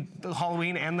between the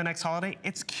Halloween and the next holiday,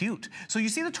 it's cute. So you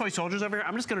see the toy soldiers over here?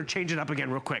 I'm just gonna change it up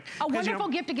again real quick. A wonderful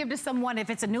gift to give to someone if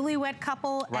it's a newlywed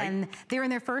couple and they're in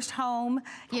their first home,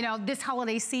 you know, this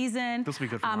holiday season. This will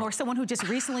be good for or someone who just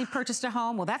recently purchased a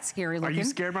home. Well, that's scary looking. Are you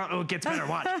scared about? Oh, it gets better,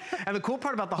 watch. And the cool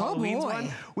part about the Halloween one,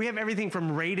 we have everything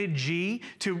from rated G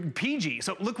to PG.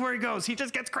 So look where he goes. He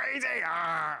just gets crazy.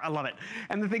 I love it.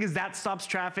 And the thing is that stops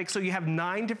traffic. So you have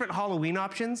 9 different Halloween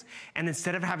options. And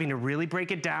instead of having to really break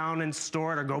it down and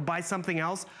store it or go buy something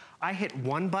else, I hit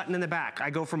one button in the back. I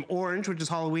go from orange, which is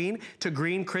Halloween, to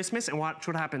green, Christmas, and watch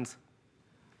what happens.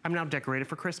 I'm now decorated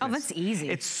for Christmas. Oh, that's easy.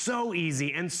 It's so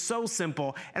easy and so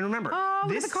simple. And remember,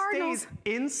 this stays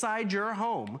inside your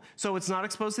home, so it's not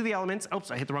exposed to the elements.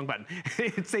 Oops, I hit the wrong button.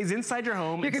 It stays inside your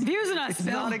home. You're confusing us, It's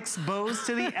not exposed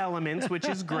to the elements, which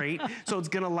is great, so it's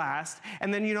gonna last.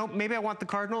 And then, you know, maybe I want the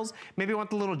cardinals, maybe I want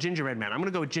the little gingerbread men. I'm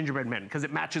gonna go with gingerbread men, because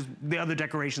it matches the other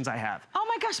decorations I have. Oh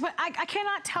my gosh, but I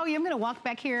cannot tell you, I'm gonna walk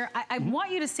back here. I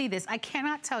want you to see this. I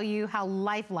cannot tell you how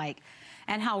lifelike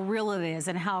and how real it is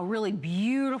and how really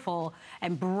beautiful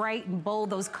and bright and bold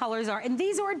those colors are. And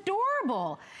these are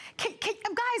adorable.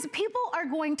 Guys, people are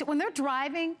going to, when they're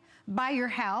driving by your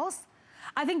house,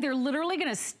 I think they're literally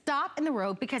gonna stop in the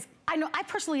road, because I know, I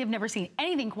personally have never seen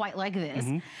anything quite like this.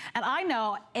 And I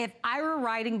know if I were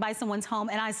riding by someone's home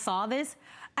and I saw this,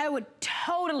 I would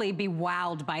totally be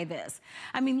wowed by this.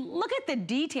 I mean, look at the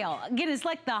detail. Again, it's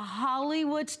like the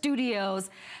Hollywood studios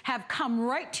have come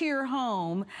right to your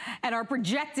home and are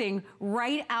projecting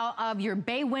right out of your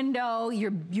bay window,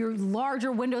 your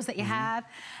larger windows that you have.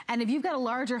 And if you've got a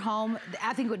larger home,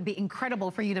 I think it would be incredible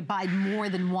for you to buy more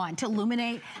than one to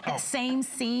illuminate that same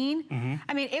scene.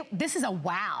 I mean, this is a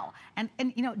wow. And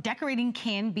you know, decorating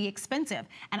can be expensive.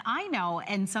 And I know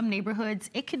in some neighborhoods,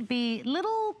 it could be a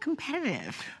little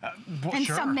competitive. In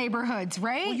some neighborhoods,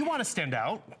 right? Well, you want to stand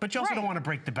out, but you also don't want to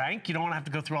break the bank. You don't want to have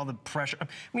to go through all the pressure. I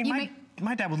mean,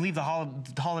 my dad would leave the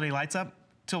holiday lights up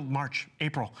till March,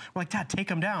 April. We're like, Dad, take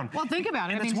them down. Well, think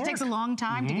about it. I mean, it takes a long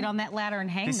time to get on that ladder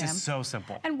and hang them. This is so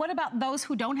simple. And what about those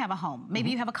who don't have a home?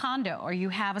 Maybe you have a condo or you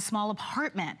have a small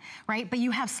apartment, right? But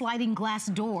you have sliding glass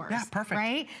doors. Yeah, perfect.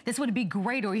 Right? This would be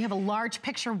great. Or you have a large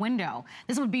picture window.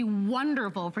 This would be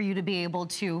wonderful for you to be able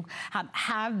to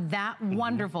have that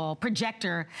wonderful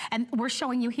projector. And we're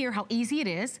showing you here how easy it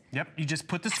is. Yep, you just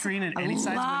put the screen in any size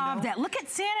window. I love that. Look at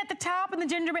Santa at the top and the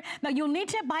gingerbread. Now, you'll need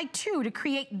to buy 2 to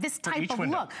create this type of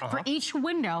look for each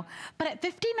window. But at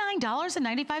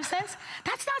 $59.95,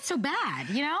 that's not so bad,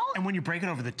 you know? And when you break it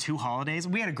over the 2 holidays,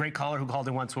 we had a great caller who called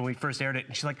in once when we first aired it,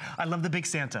 and she's like, I love the big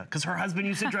Santa, because her husband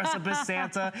used to dress up as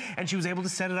Santa, and she was able to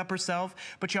set it up herself.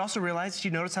 But she also realized, she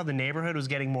noticed how the neighborhood was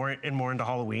getting more and more into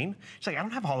Halloween. She's like, I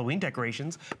don't have Halloween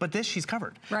decorations, but this she's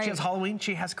covered. She has Halloween,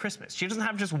 she has Christmas. She doesn't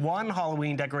have just one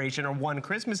Halloween decoration or one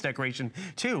Christmas decoration,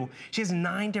 too. She has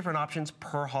 9 different options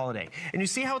per holiday. And you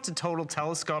see how it's a total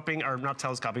telescoping, or not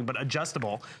telescoping, but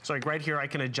adjustable. So like right here, I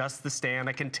can adjust the stand,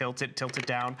 I can tilt it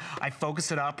down. I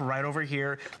focus it up right over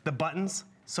here. The buttons,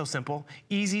 so simple,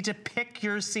 easy to pick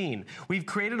your scene. We've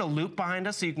created a loop behind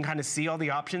us so you can kind of see all the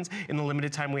options in the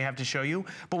limited time we have to show you.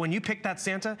 But when you pick that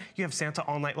Santa, you have Santa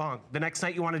all night long. The next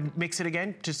night you want to mix it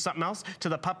again to something else, to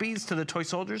the puppies, to the toy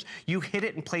soldiers, you hit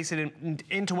it and place it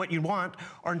into what you want.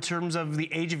 Or in terms of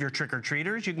the age of your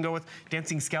trick-or-treaters, you can go with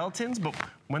dancing skeletons, but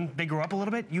when they grow up a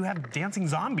little bit, you have dancing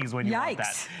zombies when you want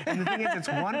that. And the thing is, it's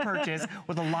one purchase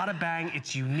with a lot of bang,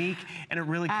 it's unique, and it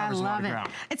really covers a lot of ground.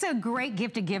 It's a great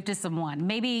gift to give to someone.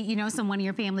 Maybe, you know, someone in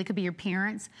your family, could be your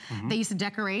parents. They used to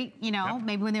decorate, you know,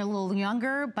 maybe when they're a little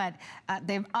younger, but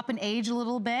they're up in age a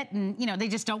little bit, and, you know, they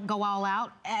just don't go all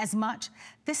out as much.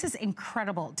 This is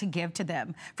incredible to give to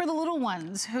them. For the little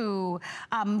ones who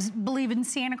believe in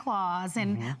Santa Claus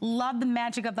and love the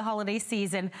magic of the holiday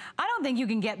season, I don't think you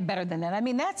can get better than that. I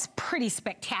mean, that's pretty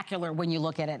spectacular when you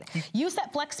look at it. Use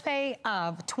that flex pay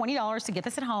of $20 to get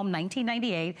this at home,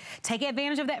 $19.98. Take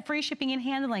advantage of that free shipping and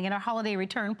handling in our holiday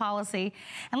return policy.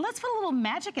 And let's put a little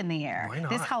magic in the air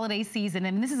this holiday season.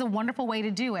 And this is a wonderful way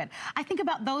to do it. I think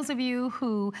about those of you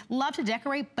who love to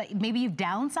decorate, but maybe you've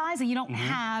downsized and you don't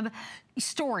have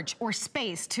storage or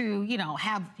space to, you know,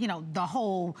 have, you know, the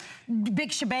whole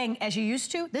big shebang as you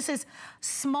used to. This is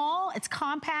small, it's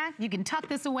compact. You can tuck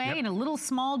this away in a little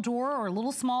small drawer or a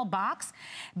little small box.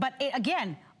 But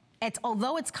again,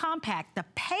 although it's compact, the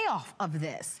payoff of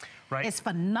this Right. is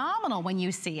phenomenal when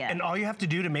you see it. And all you have to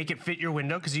do to make it fit your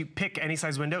window, because you pick any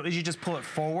size window, is you just pull it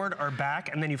forward or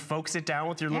back, and then you focus it down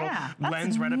with your little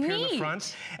lens right up here in the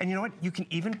front. And you know what? You can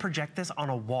even project this on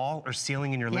a wall or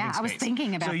ceiling in your living space. I was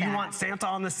thinking about that. So you want Santa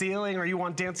on the ceiling, or you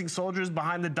want dancing soldiers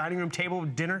behind the dining room table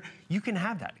with dinner, you can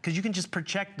have that, because you can just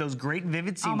project those great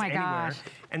vivid scenes anywhere.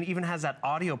 And it even has that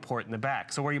audio port in the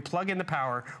back. So where you plug in the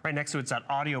power, right next to it's that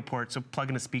audio port, so plug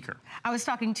in a speaker. I was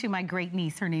talking to my great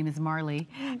niece, her name is Marley,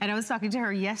 and I was talking to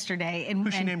her yesterday. And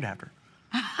who's she named after?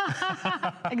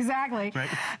 Exactly. Right.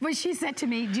 But she said to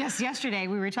me just yesterday,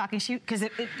 we were talking, because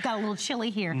it got a little chilly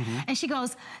here, and she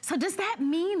goes, so does that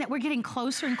mean that we're getting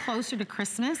closer and closer to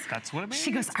Christmas? That's what it means.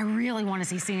 She goes, I really want to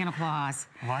see Santa Claus.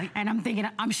 Right. And I'm thinking,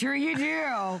 I'm sure you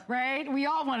do, right? We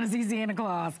all want to see Santa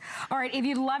Claus. All right, if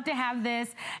you'd love to have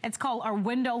this, it's called our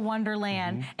Window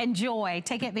Wonderland. Enjoy.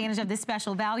 Take advantage of this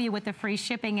special value with the free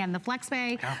shipping and the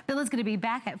FlexPay. Bill is going to be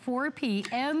back at 4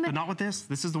 p.m. But not with this.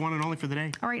 This is the one and only for the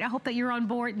day. All right, I hope that you're on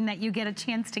board and that you get a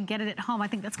chance to get it at home. I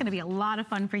think that's going to be a lot of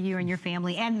fun for you and your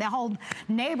family and the whole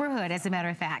neighborhood, as a matter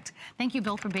of fact. Thank you,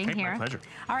 Bill, for being here. My pleasure.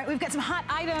 All right, we've got some hot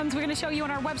items we're going to show you on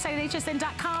our website at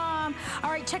hsn.com. All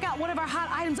right, check out one of our hot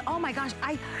items. Oh my gosh,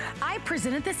 I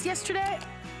presented this yesterday.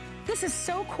 This is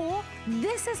so cool.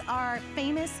 This is our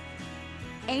famous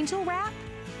angel wrap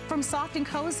from Soft and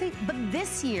Cozy, but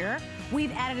this year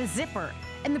we've added a zipper.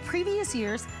 In the previous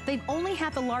years, they've only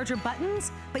had the larger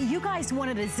buttons, but you guys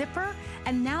wanted a zipper,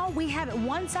 and now we have it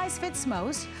one size fits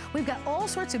most. We've got all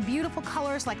sorts of beautiful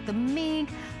colors like the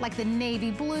mink, like the navy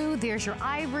blue. There's your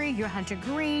ivory, your hunter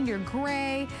green, your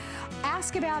gray.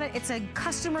 Ask about it. It's a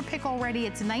customer pick already.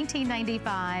 It's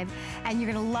 $19.95, and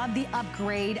you're gonna love the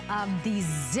upgrade of the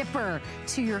zipper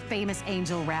to your famous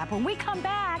angel wrap. When we come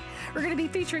back, we're gonna be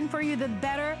featuring for you the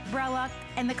better umbrella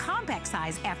and the compact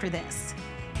size after this.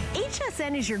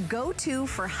 HSN is your go-to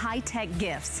for high-tech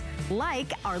gifts,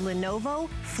 like our Lenovo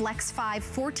Flex 5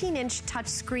 14-inch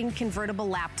touchscreen convertible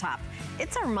laptop.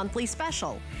 It's our monthly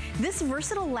special. This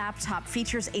versatile laptop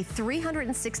features a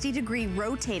 360-degree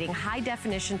rotating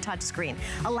high-definition touchscreen,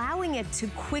 allowing it to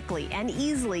quickly and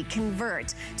easily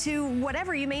convert to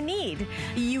whatever you may need.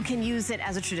 You can use it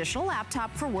as a traditional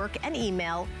laptop for work and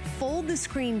email, fold the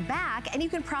screen back, and you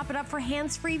can prop it up for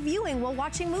hands-free viewing while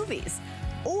watching movies.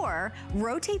 Or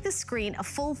rotate the screen a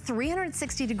full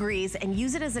 360 degrees and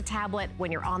use it as a tablet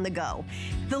when you're on the go.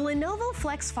 The Lenovo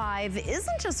Flex 5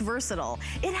 isn't just versatile,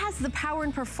 it has the power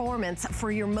and performance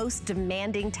for your most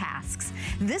demanding tasks.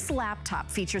 This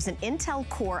laptop features an Intel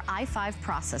Core i5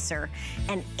 processor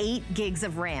and 8 gigs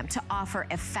of RAM to offer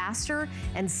a faster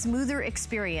and smoother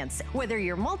experience. Whether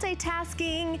you're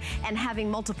multitasking and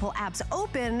having multiple apps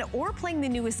open or playing the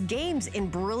newest games in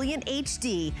brilliant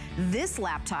HD, this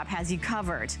laptop has you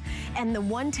covered. And the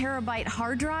 1 terabyte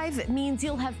hard drive means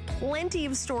you'll have plenty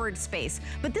of storage space.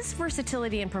 But this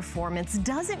versatility and performance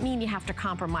doesn't mean you have to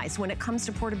compromise when it comes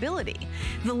to portability.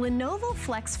 The Lenovo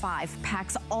Flex 5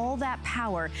 packs all that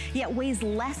power, yet weighs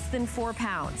less than 4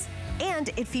 pounds. And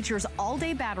it features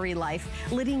all-day battery life,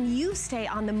 letting you stay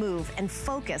on the move and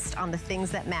focused on the things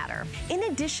that matter. In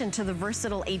addition to the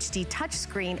versatile HD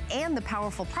touchscreen and the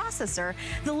powerful processor,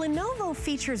 the Lenovo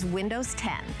features Windows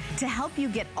 10 to help you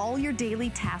get all your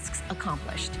daily tasks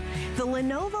accomplished. The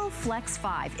Lenovo Flex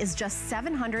 5 is just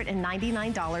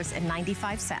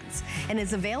 $799.95 and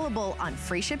is available on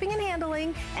free shipping and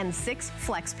handling and 6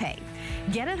 FlexPay.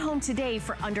 Get it home today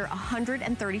for under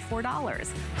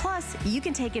 $134. Plus, you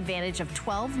can take advantage of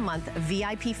 12-month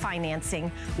VIP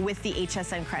financing with the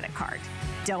HSN credit card.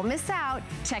 Don't miss out.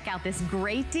 Check out this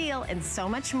great deal and so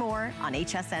much more on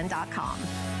hsn.com.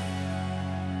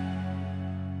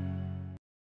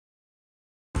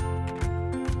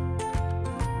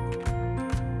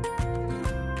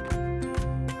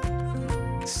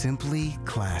 Simply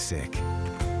classic.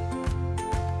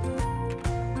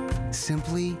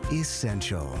 Simply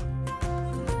essential.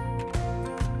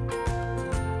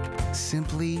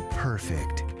 Simply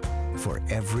perfect for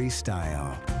every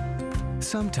style.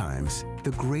 Sometimes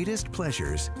the greatest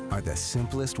pleasures are the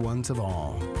simplest ones of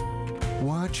all.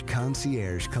 Watch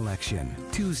Concierge Collection,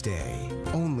 Tuesday,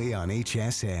 only on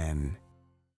HSN.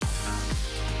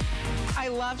 I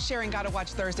love sharing Gotta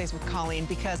Watch Thursdays with Colleen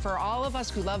because for all of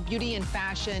us who love beauty and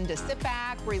fashion, to sit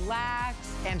back,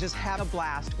 relax, and just have a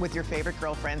blast with your favorite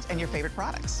girlfriends and your favorite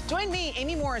products. Join me,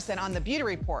 Amy Morrison, on The Beauty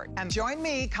Report. And join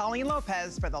me, Colleen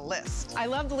Lopez, for The List. I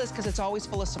love The List because it's always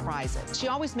full of surprises. She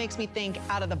always makes me think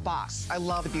out of the box. I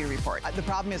love The Beauty Report. The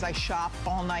problem is I shop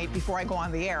all night before I go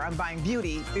on the air. I'm buying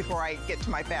beauty before I get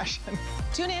to my fashion.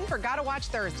 Tune in for Gotta Watch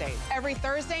Thursdays every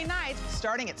Thursday night,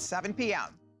 starting at 7 p.m.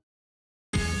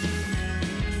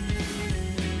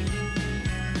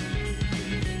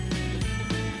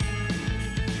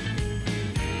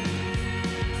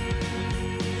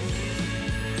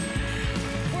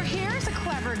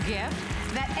 clever gift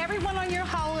that everyone on your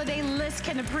holiday list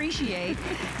can appreciate.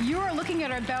 You're looking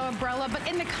at our Better Umbrella, but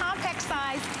in the compact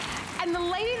size. And the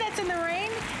lady that's in the ring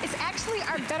is actually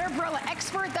our Better Umbrella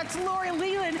expert. That's Lori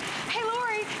Leland. Hey,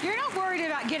 Lori, you're not worried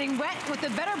about getting wet with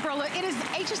the Better Umbrella. It is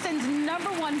HSN's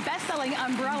 #1 best-selling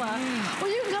umbrella. Well,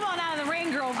 you can come on out of the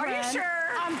rain, girlfriend. Are you sure?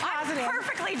 I'm positive. I'm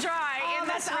perfectly dry in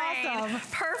this rain. Awesome.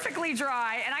 Perfectly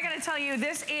dry. And I gotta tell you,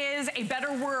 this is a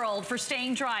better world for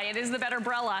staying dry. It is the Better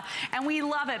Umbrella. And we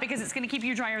love it because it's gonna keep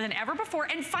you drier than ever before.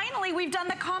 And finally, we've done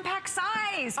the compact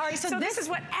size. All right, so this is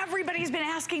what everybody's been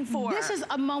asking for. This is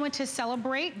a moment to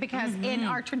celebrate because in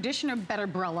our tradition of Better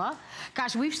Umbrella,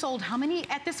 gosh, we've sold how many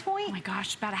at this point? Oh my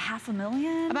gosh, about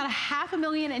 500,000. About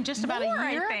 500,000 in just about a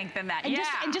year. I think, than that. And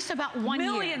in just about 1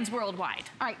 year. Millions worldwide.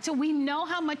 All right, so we know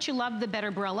how much you love the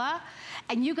Better Umbrella,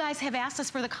 and you guys have asked us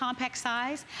for the compact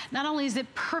size. Not only is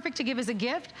it perfect to give as a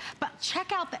gift, but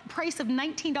check out that price of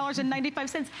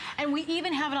 $19.95, and we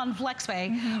even have it on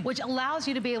FlexPay, which allows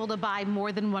you to be able to buy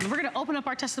more than one. We're gonna open up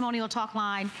our testimonial talk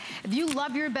line. If you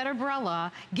love your Better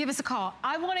Umbrella, give us a call.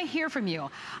 I wanna hear from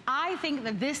you. I think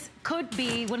that this could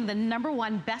be one of the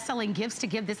 #1 best-selling gifts to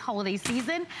give this holiday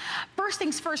season. First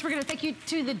things first, we're gonna take you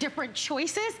to the different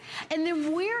choices, and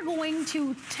then we're going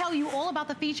to tell you all about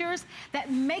the features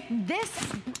that make this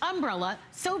umbrella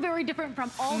so very different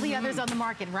from all the others on the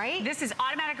market, right? This is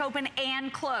automatic open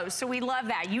and close, so we love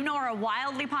that. You know our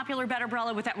wildly popular Better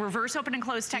Umbrella with that reverse open and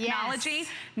close technology. Yes.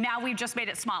 Now we've just made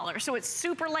it smaller. So it's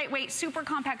super lightweight, super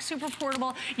compact, super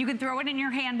portable. You can throw it in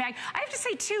your handbag. I have to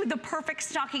say too, the perfect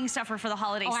stocking stuffer for the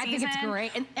holiday season. I think it's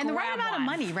great. And the right amount of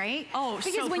money, right? Oh,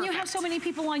 because when you have so many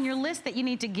people on your list that you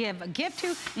need to give a gift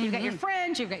to, you've got your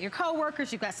friends, you've got your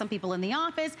coworkers, you've got some people in the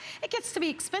office, it gets to be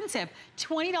expensive.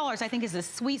 $20 I think is a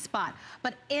sweet spot.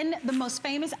 But in the most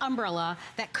famous umbrella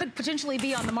that could potentially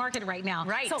be on the market right now.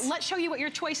 Right. So let's show you what your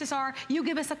choices are. You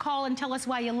give us a call and tell us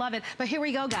why you love it. But here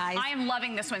we go, guys. I am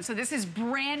loving this one. So this is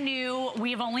brand new.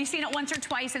 We've only seen it once or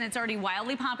twice and it's already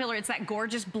wildly popular. It's that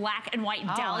gorgeous black and white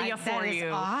dahlia for you.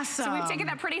 Awesome. So we've taken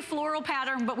that pretty floral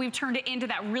pattern, but we've turned it into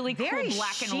that really cool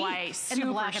black and white. Super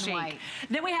black chic. and white.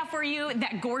 Then we have for you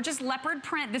that gorgeous leopard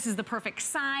print. This is the perfect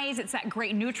size. It's that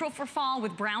great neutral for fall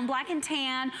with brown, black, and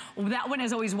tan. That one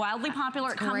is always wildly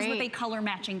popular. It comes with a color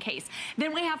matching case.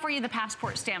 Then we have for you the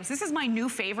passport stamps. This is my new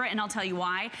favorite, and I'll tell you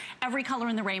why. Every color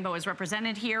in the rainbow is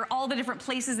represented here. All the different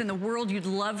places in the world you'd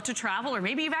love to travel, or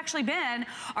maybe you've actually been,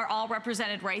 are all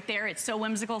represented right there. It's so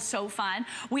whimsical, so fun.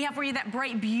 We have for you that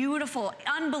bright, beautiful,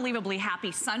 unbelievably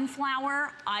happy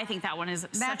sunflower. I think that one is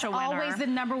such a winner. That's always the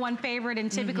 #1 favorite,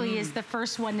 and typically is the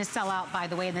first one to sell out, by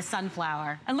the way, in the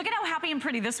sunflower. And look at how happy and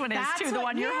pretty this one is, too, the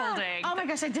one you're holding. Oh my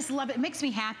gosh, I just love it. It makes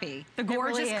me happy. The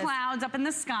gorgeous clouds up in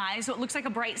the sky, so it looks like a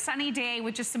bright sunny day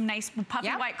with just some nice puffy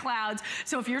white clouds.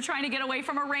 So if you're trying to get away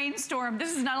from a rainstorm,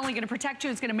 this is not only gonna protect you,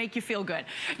 it's gonna make you feel good.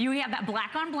 You have that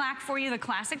black on black for you, the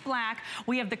classic black.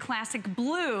 We have the classic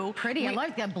blue. Pretty, I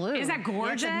like that blue. Is that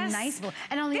gorgeous? Yeah, it's a nice blue.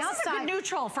 And on the outside. This is a good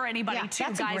neutral for anybody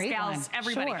too, guys, gals,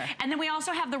 everybody. Sure. And then we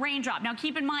also have the raindrop. Now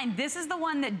keep in mind, this is the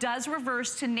one that does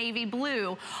reverse to navy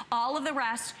blue. All of the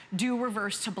rest do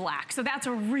reverse to black. So that's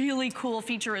a really cool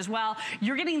feature as well.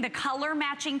 You're getting the color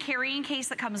matching carrying case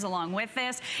that comes along with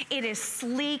this. It is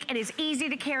sleek, it is easy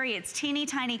to carry, it's teeny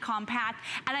tiny compact,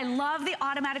 and I love the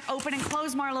automatic open and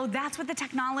close, Marlo. That's what the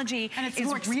technology and it's is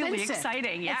more really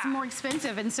exciting. It's more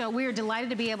expensive, and so we're delighted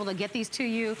to be able to get these to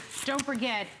you. Don't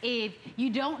forget, if you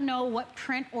don't know what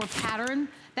print or pattern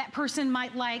that person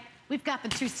might like, we've got the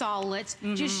two solids.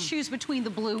 Just choose between the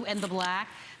blue and the black.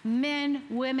 Men,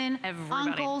 women,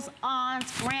 uncles,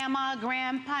 aunts, grandma,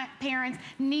 grandparents,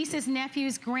 nieces,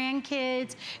 nephews,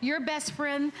 grandkids, your best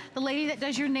friend, the lady that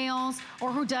does your nails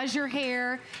or who does your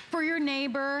hair, for your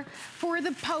neighbor, for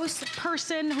the post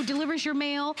person who delivers your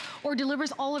mail or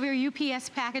delivers all of your UPS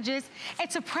packages.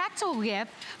 It's a practical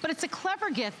gift, but it's a clever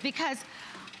gift because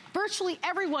virtually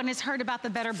everyone has heard about the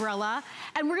Better Umbrella,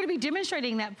 and we're gonna be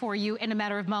demonstrating that for you in a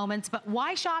matter of moments. But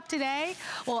why shop today?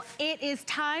 Well, it is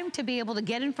time to be able to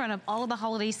get in front of all of the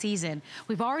holiday season.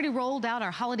 We've already rolled out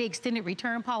our holiday extended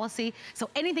return policy, so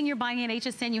anything you're buying at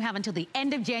HSN, you have until the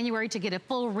end of January to get a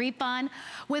full refund.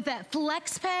 With that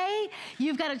FlexPay,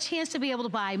 you've got a chance to be able to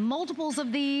buy multiples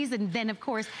of these, and then, of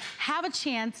course, have a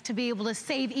chance to be able to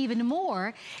save even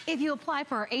more if you apply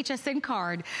for our HSN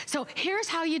card. So here's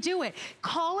how you do it.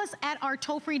 Call us at our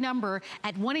toll-free number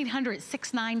at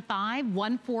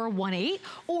 1-800-695-1418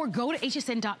 or go to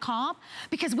hsn.com,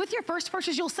 because with your first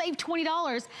purchase, you'll save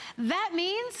 $20. That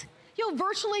means you'll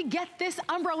virtually get this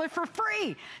umbrella for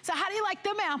free. So how do you like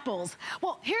them apples?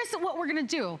 Well, here's what we're gonna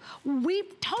do. We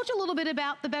told you a little bit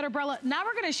about the Better Umbrella. Now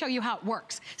we're gonna show you how it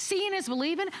works. Seeing is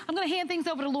believing. I'm gonna hand things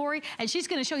over to Lori, and she's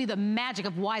gonna show you the magic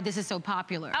of why this is so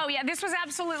popular. Oh yeah, this was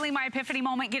absolutely my epiphany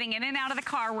moment, getting in and out of the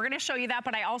car. We're gonna show you that,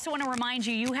 but I also wanna remind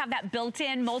you, you have that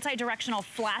built-in multi-directional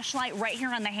flashlight right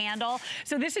here on the handle.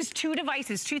 So this is two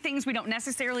devices, two things we don't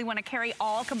necessarily wanna carry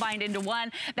all combined into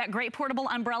one. That great portable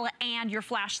umbrella and your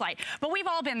flashlight. But we've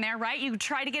all been there, right? You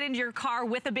try to get into your car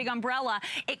with a big umbrella,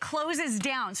 it closes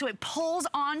down, so it pulls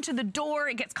onto the door,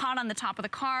 it gets caught on the top of the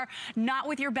car, not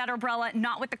with your Better Umbrella,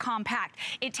 not with the compact.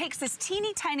 It takes this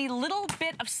teeny tiny little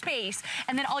bit of space,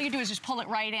 and then all you do is just pull it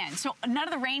right in. So none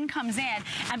of the rain comes in,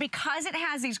 and because it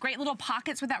has these great little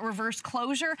pockets with that reverse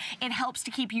closure, it helps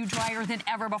to keep you drier than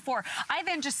ever before. I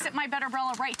then just sit my Better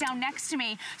Umbrella right down next to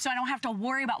me, so I don't have to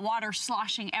worry about water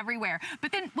sloshing everywhere.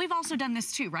 But then we've also done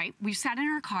this too, right? We've sat in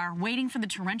our car waiting for the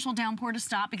torrential downpour to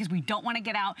stop because we don't want to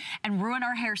get out and ruin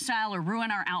our hairstyle or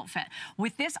ruin our outfit.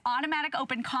 With this automatic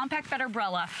open compact Better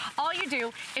Umbrella, all you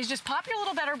do is just pop your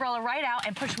little Better Umbrella right out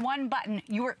and push one button.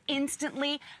 You are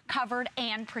instantly covered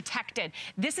and protected.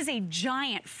 This is a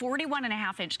giant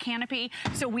 41.5-inch canopy,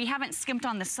 so we haven't skimped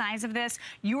on the size of this.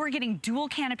 You are getting dual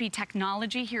canopy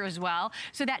technology here as well,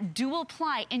 so that dual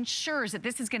ply ensures that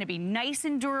this is going to be nice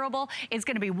and durable. It's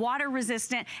going to be water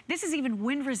resistant. This is even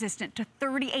wind resistant to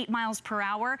 38 miles per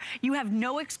hour. You have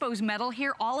no exposed metal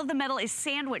here. All of the metal is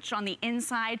sandwiched on the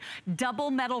inside, double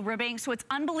metal ribbing, so it's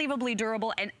unbelievably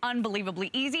durable and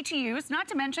unbelievably easy to use, not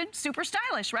to mention super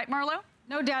stylish, right, Marlo?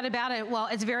 No doubt about it. Well,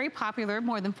 it's very popular.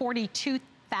 More than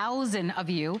 42,000 of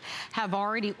you have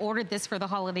already ordered this for the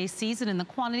holiday season, and the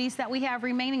quantities that we have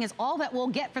remaining is all that we'll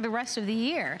get for the rest of the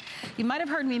year. You might have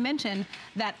heard me mention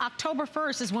that October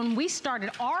 1st is when we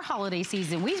started our holiday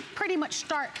season. We pretty much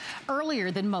start earlier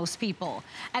than most people.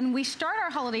 And we start our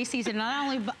holiday season not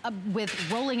only with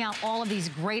rolling out all of these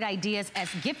great ideas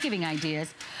as gift-giving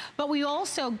ideas, but we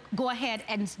also go ahead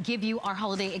and give you our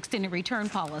holiday extended return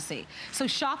policy. So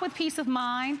shop with peace of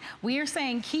mind. We are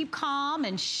saying keep calm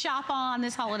and shop on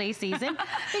this holiday season.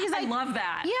 Because I love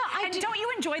that. Yeah, and don't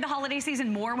you enjoy the holiday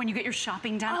season more when you get your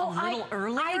shopping done a little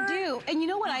earlier? I do. And you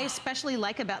know what I especially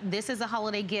like about this as a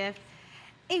holiday gift?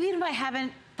 Even if I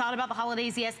haven't thought about the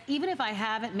holidays yet, even if I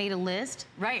haven't made a list,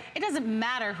 right? It doesn't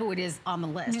matter who it is on the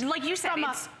list. Like you said,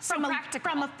 it's so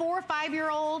practical. From a 4 or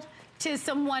 5-year-old to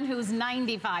someone who's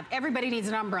 95. Everybody needs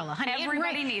an umbrella. Honey,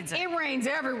 everybody needs it. It rains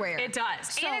everywhere. It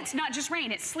does. So, and it's not just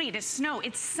rain, it's sleet, it's snow,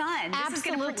 it's sun. Absolutely. This is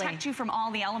gonna protect you from all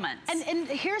the elements. And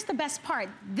here's the best part.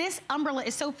 This umbrella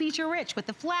is so feature rich with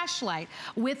the flashlight,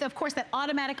 with of course that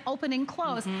automatic open and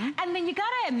close. And then you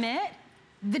gotta admit,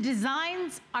 the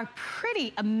designs are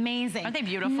pretty amazing. Aren't they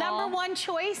beautiful? Number one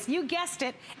choice, you guessed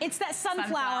it, it's that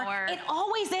sunflower. It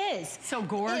always is. So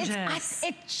gorgeous.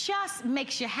 It just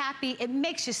makes you happy. It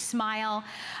makes you smile.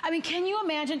 I mean, can you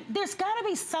imagine? There's gotta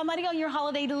be somebody on your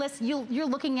holiday list, you're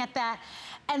looking at that,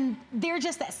 and they're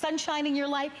just that sunshine in your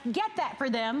life. Get that for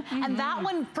them. And that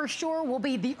one for sure will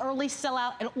be the early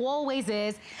sellout. It always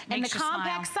is. And the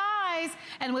compact size,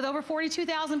 and with over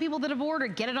 42,000 people that have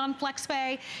ordered, get it on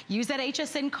FlexPay. Use that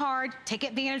HSN card. Take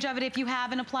advantage of it if you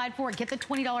haven't applied for it. Get the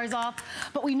 $20 off.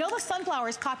 But we know the sunflower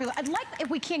is popular. I'd like if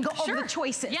we can go over the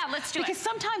choices. Yeah, let's do it. Because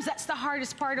sometimes that's the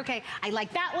hardest part. Okay, I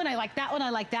like that one, I like that one,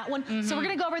 I like that one. So we're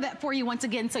gonna go over that for you once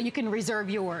again so you can reserve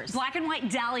yours. Black and white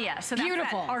dahlia. So that's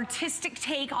beautiful. That artistic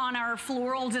take on our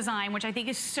floral design, which I think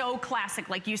is so classic,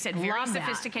 like you said, very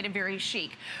sophisticated, very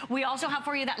chic. We also have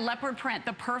for you that leopard print,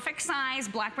 the perfect size,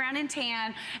 black, brown, and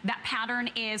tan. That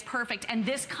pattern is perfect. And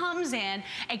this comes in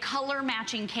a color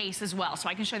matching case as well. So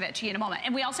I can show that to you in a moment.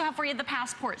 And we also have for you the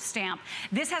passport stamp.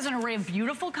 This has an array of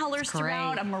beautiful colors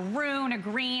throughout, a maroon, a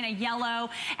green, a yellow,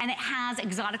 and it has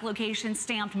exotic locations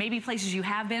stamped, maybe places you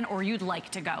have been or you'd like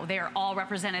to go. They are all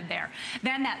represented there.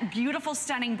 Then that beautiful,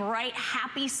 stunning, bright,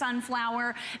 happy sunflower.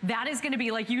 That is going to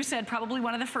be, like you said, probably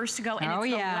one of the first to go, and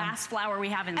it's the last flower we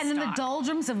have in stock. And then the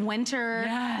doldrums of winter,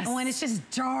 when it's just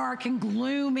dark and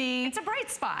gloomy. It's a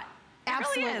bright spot.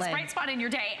 Absolutely. It really is. Bright spot in your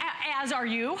day. As are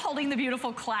you, holding the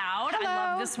beautiful cloud. Hello.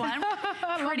 I love this one.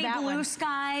 Pretty blue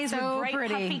skies with bright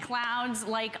puffy clouds,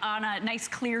 like on a nice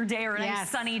clear day or a nice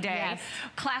sunny day.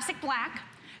 Classic black.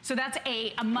 So that's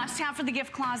a must-have for the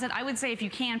gift closet. I would say if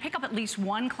you can, pick up at least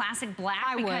one classic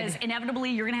black because inevitably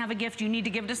you're gonna have a gift you need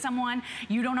to give to someone.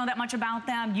 You don't know that much about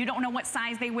them. You don't know what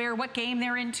size they wear, what game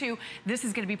they're into. This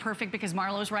is gonna be perfect because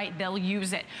Marlo's right, they'll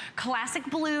use it. Classic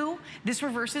blue, this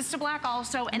reverses to black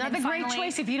also. And another great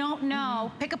choice if you don't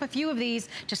know, pick up a few of these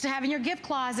just to have in your gift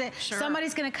closet. Sure.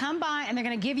 Somebody's gonna come by and they're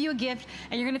gonna give you a gift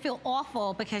and you're gonna feel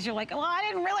awful because you're like, well, I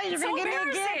didn't realize you're gonna give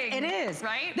me a gift. It is.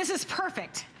 Right? This is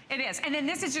perfect. It is. And then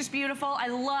this is just beautiful. I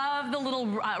love the little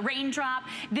raindrop.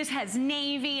 This has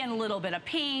navy and a little bit of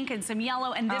pink and some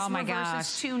yellow, and this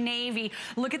reverses to navy.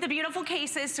 Look at the beautiful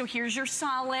cases. So here's your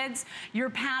solids. Your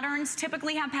patterns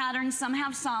typically have patterns. Some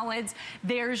have solids.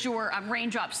 There's your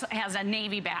raindrops has a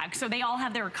navy bag. So they all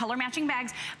have their color matching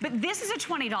bags. But this is a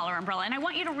 $20 umbrella. And I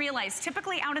want you to realize,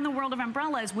 typically out in the world of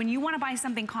umbrellas, when you want to buy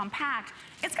something compact,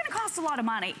 it's going to cost a lot of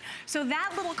money. So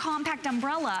that little compact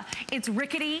umbrella, it's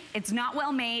rickety. It's not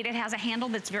well made. It has a handle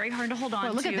that's very hard to hold on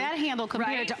to. Look at that handle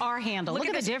compared to our handle. Look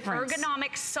at the difference.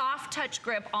 Ergonomic, soft touch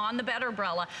grip on the Better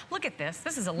umbrella. Look at this.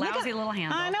 This is a lousy little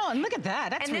handle. I know, and look at that.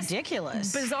 That's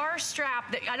ridiculous. Bizarre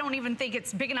strap that I don't even think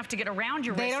it's big enough to get around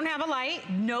your wrist. They don't have a light.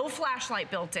 No flashlight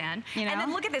built in. You know? And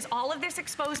then look at this. All of this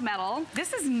exposed metal.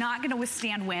 This is not going to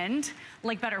withstand wind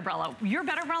like Better umbrella. Your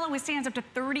Better umbrella withstands up to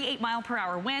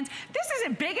 38-mile-per-hour winds. This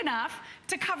isn't big enough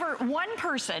to cover one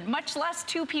person, much less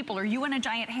two people or you in a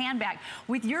giant handbag.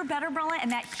 With your Better umbrella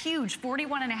and that huge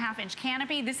 41.5-inch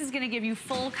canopy, this is going to give you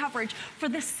full coverage for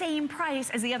the same price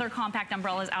as the other compact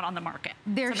umbrellas out on the market.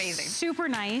 They're it's amazing. Super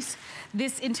nice.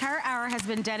 This entire hour has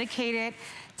been dedicated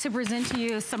to present to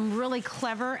you some really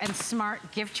clever and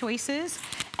smart gift choices.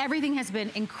 Everything has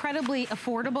been incredibly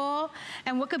affordable,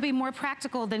 and what could be more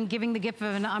practical than giving the gift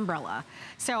of an umbrella?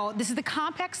 So this is the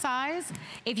compact size.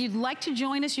 If you'd like to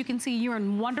join us, you can see you're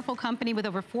in wonderful company with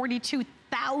over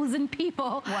 42,000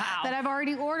 people that have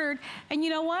already ordered. And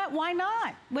you know what? Why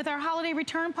not? With our holiday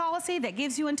return policy that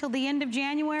gives you until the end of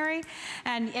January,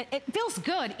 and it feels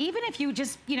good. Even if you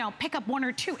just, you know, pick up one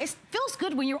or two, it feels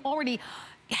good when you're already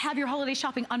have your holiday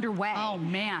shopping underway. Oh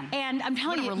man. And I'm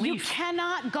telling you, you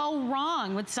cannot go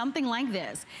wrong with something like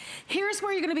this. Here's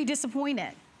where you're gonna be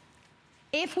disappointed.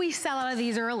 If we sell out of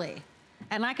these early,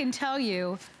 and I can tell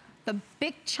you, the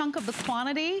big chunk of the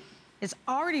quantity is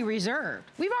already reserved.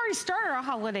 We've already started our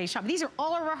holiday shopping. These are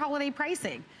all of our holiday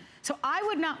pricing. So I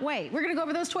would not wait. We're gonna go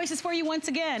over those choices for you once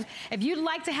again. If you'd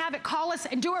like to have it, call us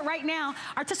and do it right now.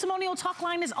 Our testimonial talk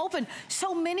line is open.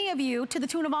 So many of you, to the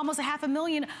tune of almost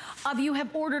 500,000 of you, have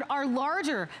ordered our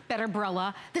larger Better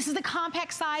umbrella. This is the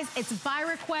compact size. It's by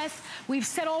request. We've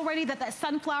said already that that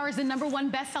sunflower is the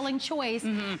 #1 best-selling choice.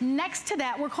 Next to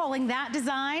that, we're calling that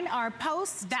design our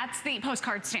post. That's the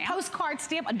postcard stamp. Postcard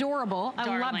stamp, adorable.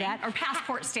 I love that. Or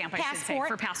passport stamp, I should say,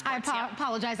 for passport. I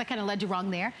apologize, I kind of led you wrong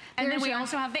there. And then we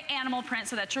also have the animal print,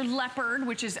 so that's your leopard,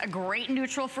 which is a great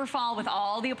neutral for fall with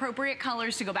all the appropriate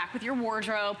colors to go back with your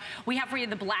wardrobe. We have for you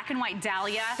the black and white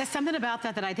dahlia. There's something about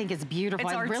that that I think is beautiful.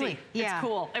 It's artsy. Really, it's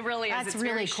cool. It really is. That's it's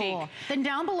really very cool. chic. Then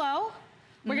down below,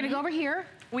 we're gonna go over here.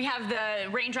 We have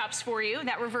the raindrops for you.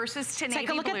 That reverses to navy blue. Take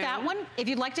a look at that one. If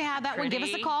you'd like to have that one, give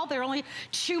us a call. There are only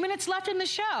 2 minutes left in the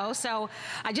show, so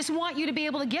I just want you to be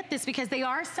able to get this because they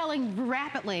are selling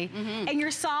rapidly. And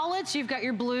your solids, you've got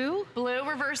your blue. Blue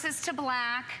reverses to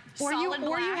black. Or you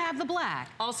have the black.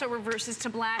 Also reverses to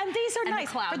black. And these are nice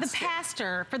for the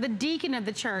pastor, for the deacon of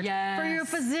the church, for your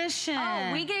physician.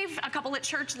 Oh, we gave a couple at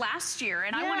church last year,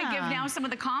 and I want to give now some of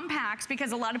the compacts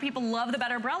because a lot of people love the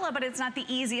Better umbrella, but it's not the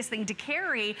easiest thing to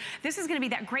carry. This is going to be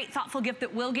that great, thoughtful gift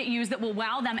that will get used, that will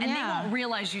wow them, and they won't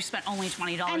realize you spent only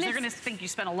 $20. They're going to think you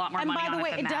spent a lot more money on it. And by the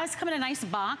way, it does come in a nice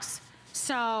box.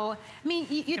 So, I mean,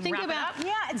 you think about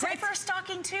it's great for a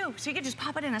stocking too. So you can just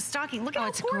pop it in a stocking. Look at how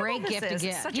it's a great gift to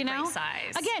get. Such a great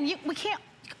size. Again, we can't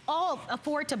all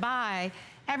afford to buy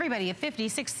everybody a $50,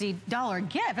 $60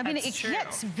 gift. I mean, it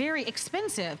gets very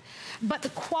expensive, but the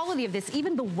quality of this,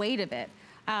 even the weight of it,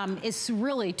 is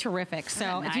really terrific.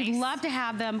 So if you'd love to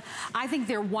have them, I think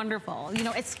they're wonderful. You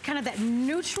know, it's kind of that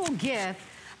neutral gift,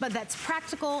 but that's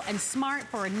practical and smart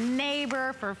for a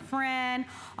neighbor, for a friend,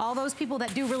 all those people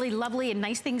that do really lovely and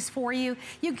nice things for you.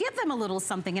 You give them a little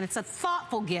something, and it's a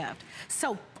thoughtful gift.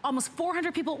 So almost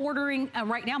 400 people ordering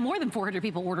right now, more than 400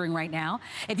 people ordering right now.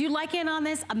 If you'd like in on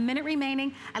this, a minute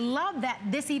remaining. I love that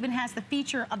this even has the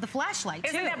feature of the flashlight, too.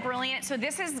 Isn't that brilliant? So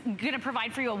this is going to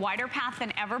provide for you a wider path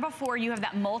than ever before. You have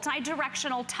that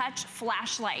multi-directional touch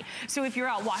flashlight. So if you're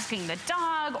out walking the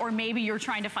dog, or maybe you're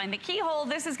trying to find the keyhole,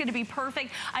 this is going to be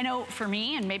perfect. I know for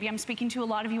me, and maybe I'm speaking to a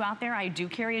lot of you out there, I do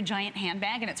carry a giant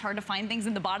handbag, and it's hard to find things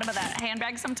in the bottom of that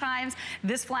handbag sometimes.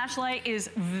 This flashlight is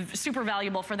super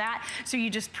valuable for that. So you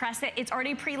just just press it. It's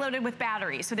already preloaded with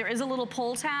batteries. So there is a little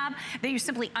pull tab that you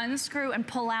simply unscrew and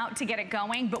pull out to get it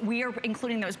going, but we are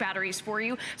including those batteries for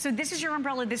you. So this is your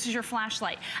umbrella, this is your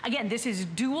flashlight. Again, this is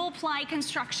dual ply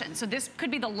construction. So this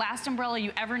could be the last umbrella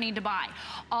you ever need to buy.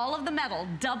 All of the metal,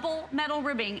 double metal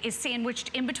ribbing is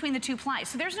sandwiched in between the two plies.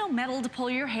 So there's no metal to pull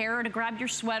your hair or to grab your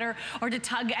sweater or to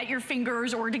tug at your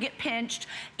fingers or to get pinched.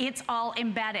 It's all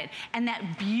embedded. And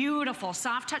that beautiful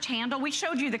soft touch handle, we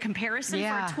showed you the comparison for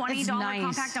a $20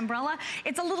 compact umbrella.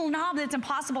 It's a little knob that's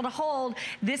impossible to hold.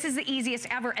 This is the easiest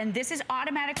ever, and this is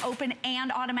automatic open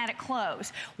and automatic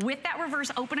close with that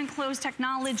reverse open and close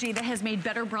technology that has made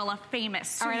Better Umbrella famous.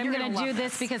 So all right, I'm gonna do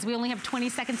this because we only have 20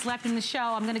 seconds left in the show.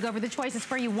 I'm gonna go over the choices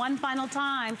for you one final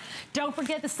time. Don't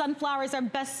forget the sunflower is our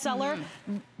best seller.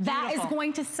 That is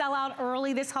going to sell out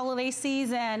early this holiday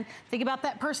season. Think about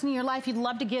that person in your life you'd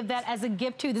love to give that as a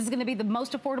gift to. This is gonna be the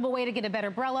most affordable way to get a Better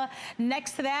Umbrella.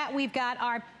 Next to that, we've got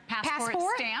our passport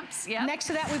stamps. Next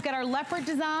to that, we've got our leopard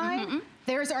design.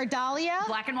 There's our dahlia.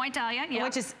 Black and white dahlia,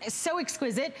 which is so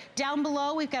exquisite. Down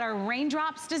below, we've got our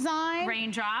raindrops design.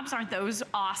 Raindrops, aren't those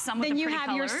awesome with then the pretty you have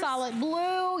colors? your solid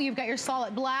blue, you've got your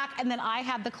solid black, and then I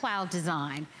have the cloud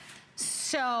design.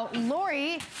 So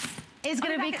Lori is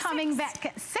gonna be coming back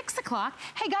at 6 o'clock.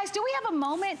 Hey guys, do we have a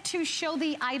moment to show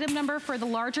the item number for the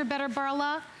larger Better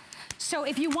Umbrella? So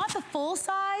if you want the full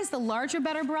size, the larger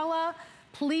Better Umbrella,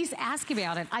 please ask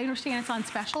about it. I understand it's on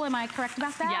special. Am I correct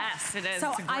about that? Yes, it is. So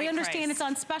it's a great I understand price. it's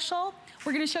on special.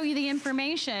 We're going to show you the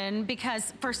information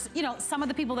because for, you know, some of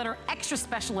the people that are extra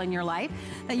special in your life,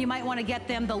 that you might want to get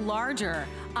them the larger,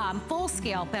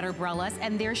 full-scale Better Umbrellas,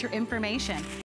 and there's your information.